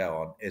moor I go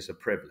on is a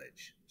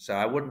privilege. So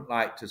I wouldn't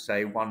like to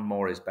say one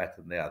moor is better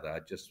than the other.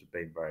 I've just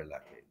been very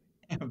lucky.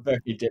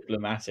 Very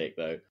diplomatic,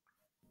 though.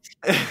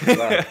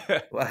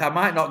 Well, I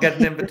might not get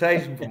an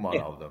invitation from one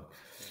of them.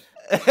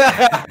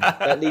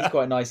 That leads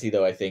quite nicely,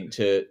 though, I think,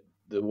 to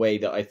the way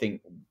that I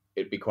think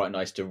it'd be quite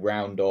nice to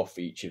round off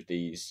each of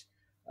these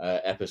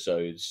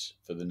episodes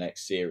for the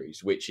next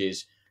series, which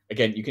is,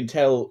 again, you can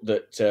tell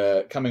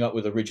that coming up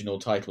with original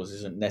titles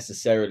isn't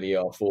necessarily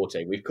our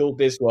forte. We've called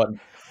this one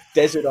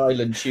Desert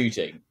Island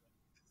Shooting.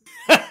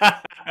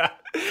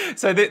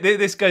 So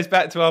this goes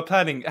back to our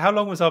planning. How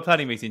long was our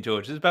planning meeting,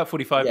 George? It was about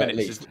 45 minutes. At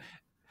least.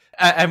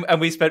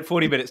 And we spent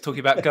 40 minutes talking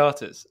about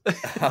garters.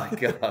 Oh,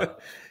 God.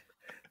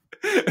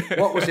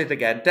 What was it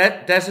again?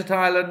 Desert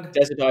Island?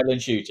 Desert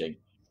Island Shooting.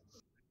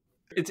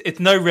 It's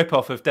no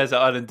rip-off of Desert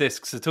Island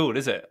Discs at all,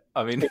 is it?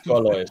 I mean,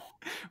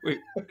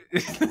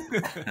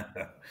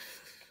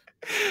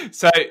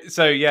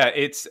 so yeah,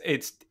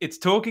 it's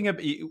talking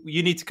about.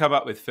 You need to come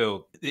up with,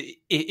 Phil,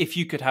 if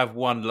you could have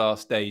one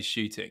last day's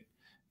shooting,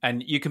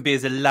 and you can be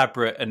as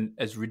elaborate and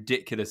as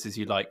ridiculous as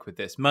you like with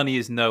this. Money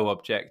is no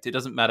object. It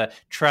doesn't matter.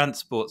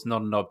 Transport's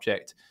not an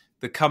object.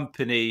 The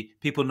company,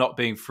 people not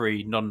being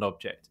free, not an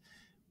object.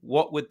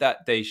 What would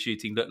that day's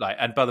shooting look like?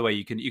 And by the way,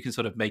 you can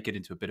sort of make it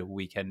into a bit of a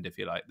weekend if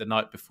you like. The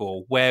night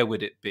before, where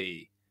would it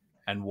be,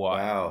 and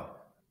why? Wow,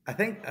 I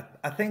think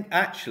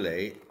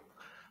actually,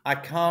 I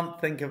can't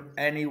think of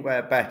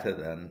anywhere better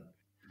than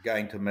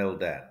going to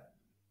Milden.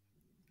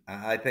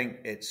 I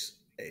think it's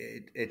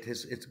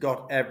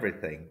got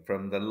everything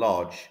from the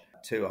lodge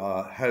to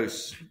our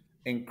host's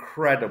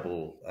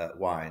incredible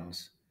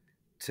wines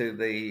to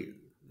the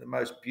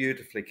most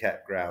beautifully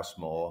kept grouse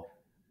moor.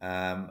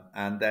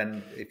 And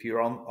then if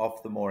you're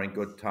off the moor in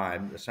good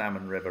time, the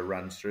salmon river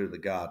runs through the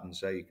garden,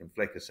 so you can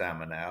flick a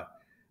salmon out.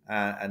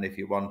 And if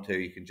you want to,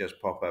 you can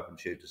just pop up and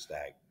shoot a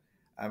stag.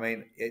 I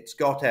mean, it's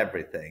got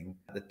everything.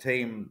 The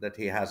team that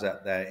he has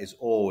up there is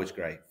always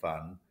great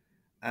fun.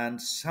 And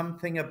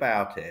something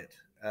about it,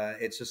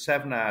 it's a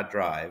 7-hour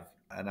drive,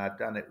 and I've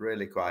done it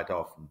really quite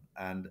often.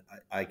 And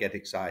I get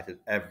excited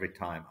every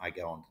time I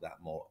go onto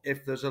that moor.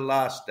 If there's a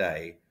last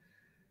day,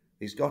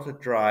 he's got a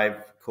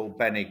drive called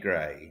Benny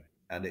Gray,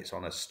 and it's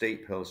on a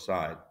steep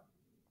hillside.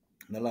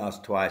 And the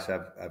last twice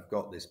I've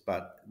got this,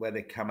 but where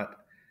they come at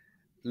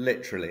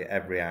literally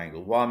every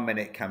angle. 1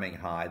 minute coming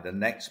high, the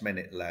next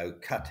minute low,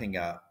 cutting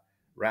up,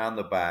 round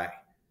the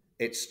back.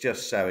 It's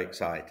just so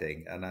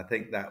exciting. And I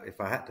think that if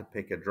I had to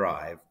pick a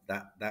drive,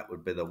 that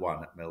would be the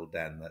one at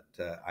Milden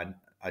that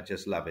I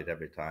just love it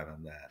every time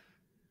I'm there.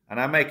 And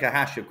I make a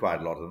hash of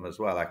quite a lot of them as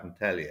well, I can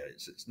tell you.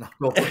 It's not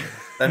all,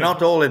 they're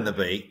not all in the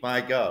beak,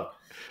 my God.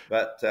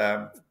 But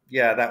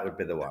yeah, that would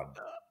be the one.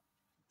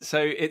 So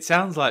it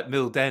sounds like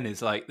Milden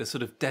is like the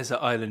sort of desert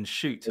island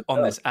shoot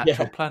on this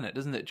actual planet,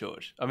 doesn't it,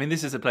 George? I mean,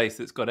 this is a place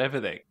that's got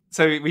everything.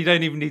 So we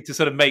don't even need to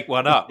sort of make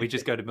one up. We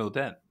just go to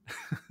Milden.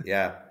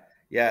 Yeah.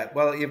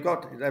 Well,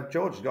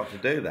 George has got to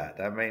do that.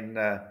 I mean,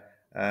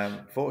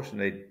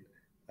 fortunately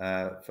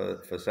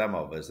for some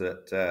of us,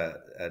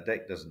 that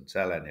Dick doesn't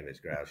sell any of his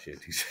grouse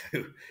shooting.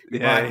 So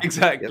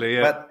exactly.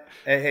 Yeah. But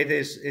it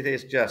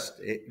is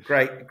just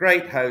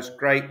great host,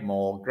 great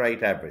moor,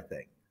 great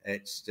everything.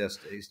 It's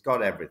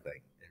got everything.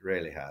 It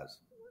really has.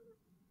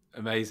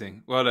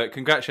 Amazing. Well, look,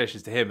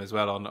 congratulations to him as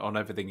well on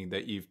everything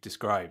that you've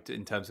described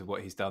in terms of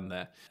what he's done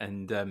there.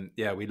 And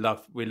we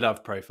love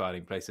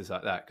profiling places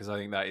like that, because I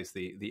think that is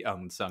the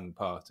unsung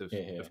part of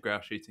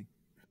grouse shooting.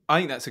 I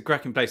think that's a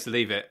cracking place to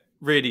leave it.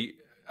 Really,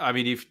 I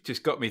mean, you've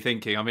just got me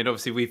thinking. I mean,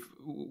 obviously we're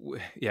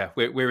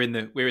in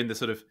the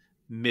sort of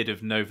mid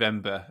of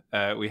November.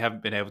 We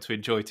haven't been able to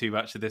enjoy too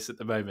much of this at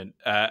the moment,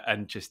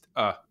 and just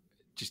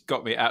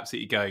got me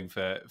absolutely going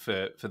for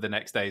the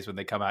next days when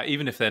they come out,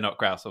 even if they're not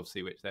grouse,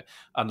 obviously, which they're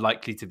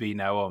unlikely to be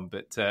now on,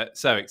 but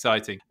so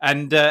exciting.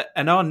 And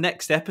our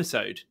next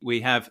episode,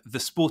 we have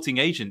the Sporting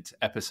Agent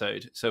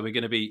episode. So we're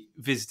going to be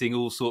visiting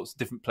all sorts of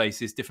different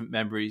places, different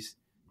memories,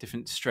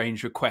 different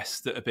strange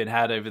requests that have been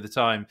had over the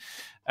time.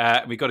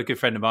 We've got a good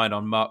friend of mine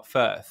on, Mark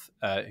Firth,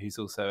 who's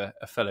also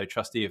a fellow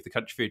trustee of the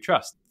Country Food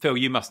Trust. Phil,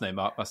 you must know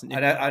Mark, mustn't you?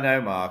 I know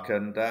Mark,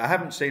 and I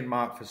haven't seen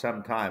Mark for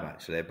some time,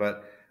 actually,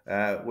 but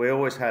we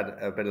always had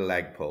a bit of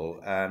leg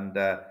pull, and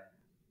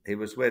he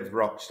was with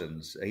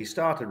Roxton's. He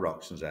started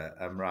Roxton's,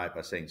 I'm right by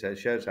saying, so it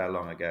shows how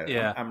long ago.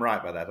 Yeah. I'm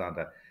right by that, aren't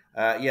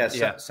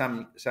I?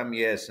 Some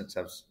years since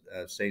I've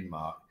seen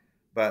Mark.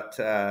 But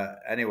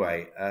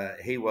anyway,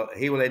 he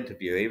will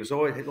interview. He's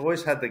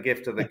always had the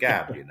gift of the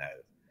gab, you know.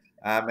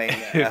 I mean,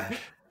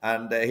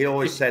 and he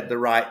always said the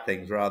right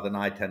things rather than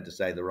I tend to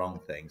say the wrong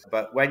things.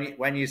 But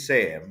when you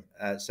see him,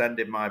 send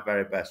him my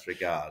very best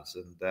regards.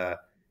 And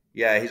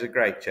he's a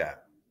great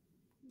chap.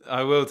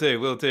 I will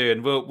do,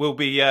 and we'll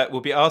be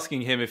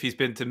asking him if he's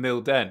been to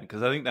Milden,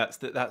 because I think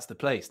that's the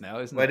place now,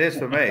 isn't it? Well, it is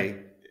for me.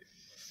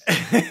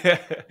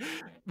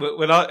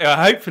 Well,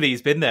 hopefully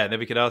he's been there, and then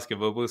we can ask him.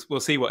 We'll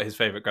see what his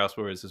favourite grouse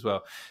moor is as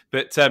well.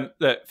 But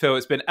look, Phil,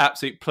 it's been an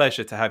absolute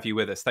pleasure to have you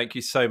with us. Thank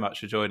you so much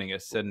for joining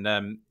us,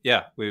 and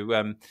we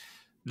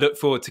look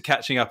forward to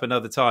catching up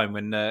another time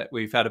when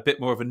we've had a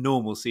bit more of a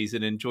normal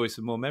season and enjoy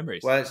some more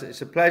memories. Well,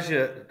 it's a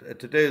pleasure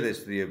to do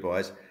this with you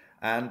boys,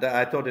 and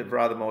I thought it was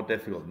rather more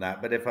difficult than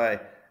that. But if I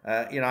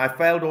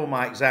failed all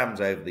my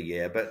exams over the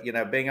year, but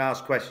being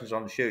asked questions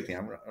on shooting,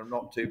 I'm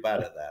not too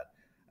bad at that.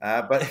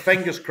 But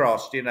fingers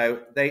crossed,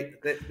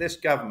 this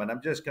government,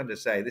 I'm just going to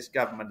say, this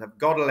government have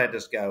got to let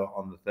us go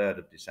on the 3rd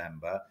of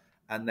December,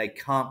 and they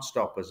can't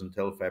stop us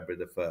until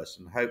February the 1st.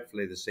 And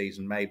hopefully the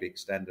season may be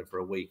extended for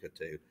a week or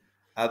two.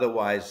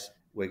 Otherwise,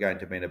 we're going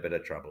to be in a bit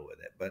of trouble with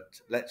it. But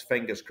let's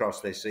fingers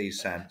crossed they see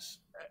sense.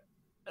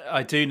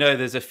 I do know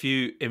there's a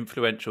few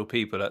influential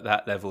people at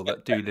that level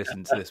that do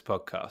listen to this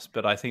podcast,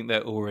 but I think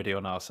they're already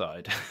on our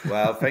side.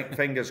 Well,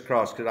 fingers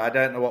crossed, because I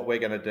don't know what we're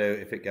going to do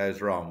if it goes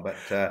wrong. But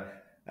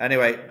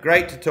anyway,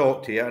 great to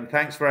talk to you, and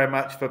thanks very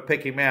much for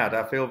picking me out.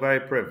 I feel very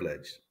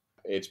privileged.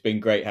 It's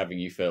been great having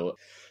you, Phil.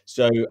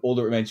 So all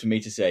that remains for me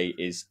to say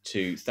is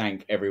to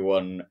thank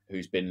everyone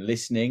who's been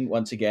listening.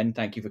 Once again,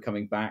 thank you for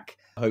coming back.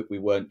 I hope we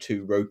weren't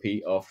too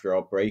ropey after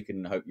our break,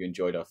 and hope you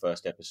enjoyed our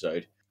first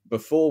episode.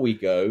 Before we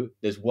go,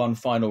 there's one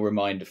final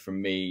reminder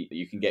from me that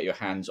you can get your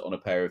hands on a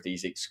pair of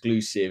these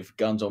exclusive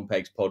Guns on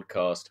Pegs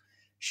podcast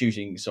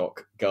shooting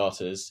sock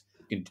garters.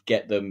 You can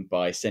get them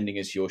by sending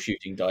us your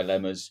shooting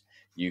dilemmas.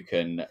 You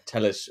can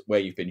tell us where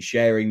you've been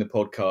sharing the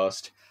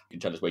podcast. You can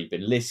tell us where you've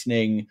been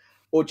listening,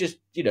 or just,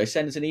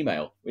 send us an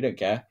email. We don't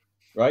care,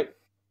 right?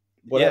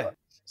 Whatever. Yeah.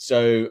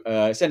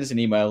 So send us an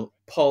email,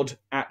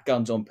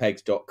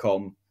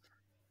 pod@gunsonpegs.com.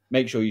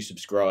 Make sure you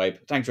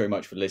subscribe. Thanks very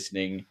much for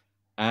listening,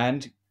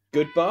 and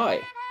goodbye.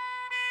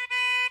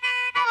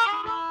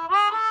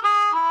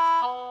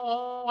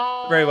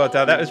 Very well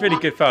done. That was really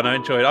good fun. I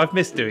enjoyed it. I've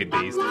missed doing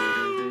these.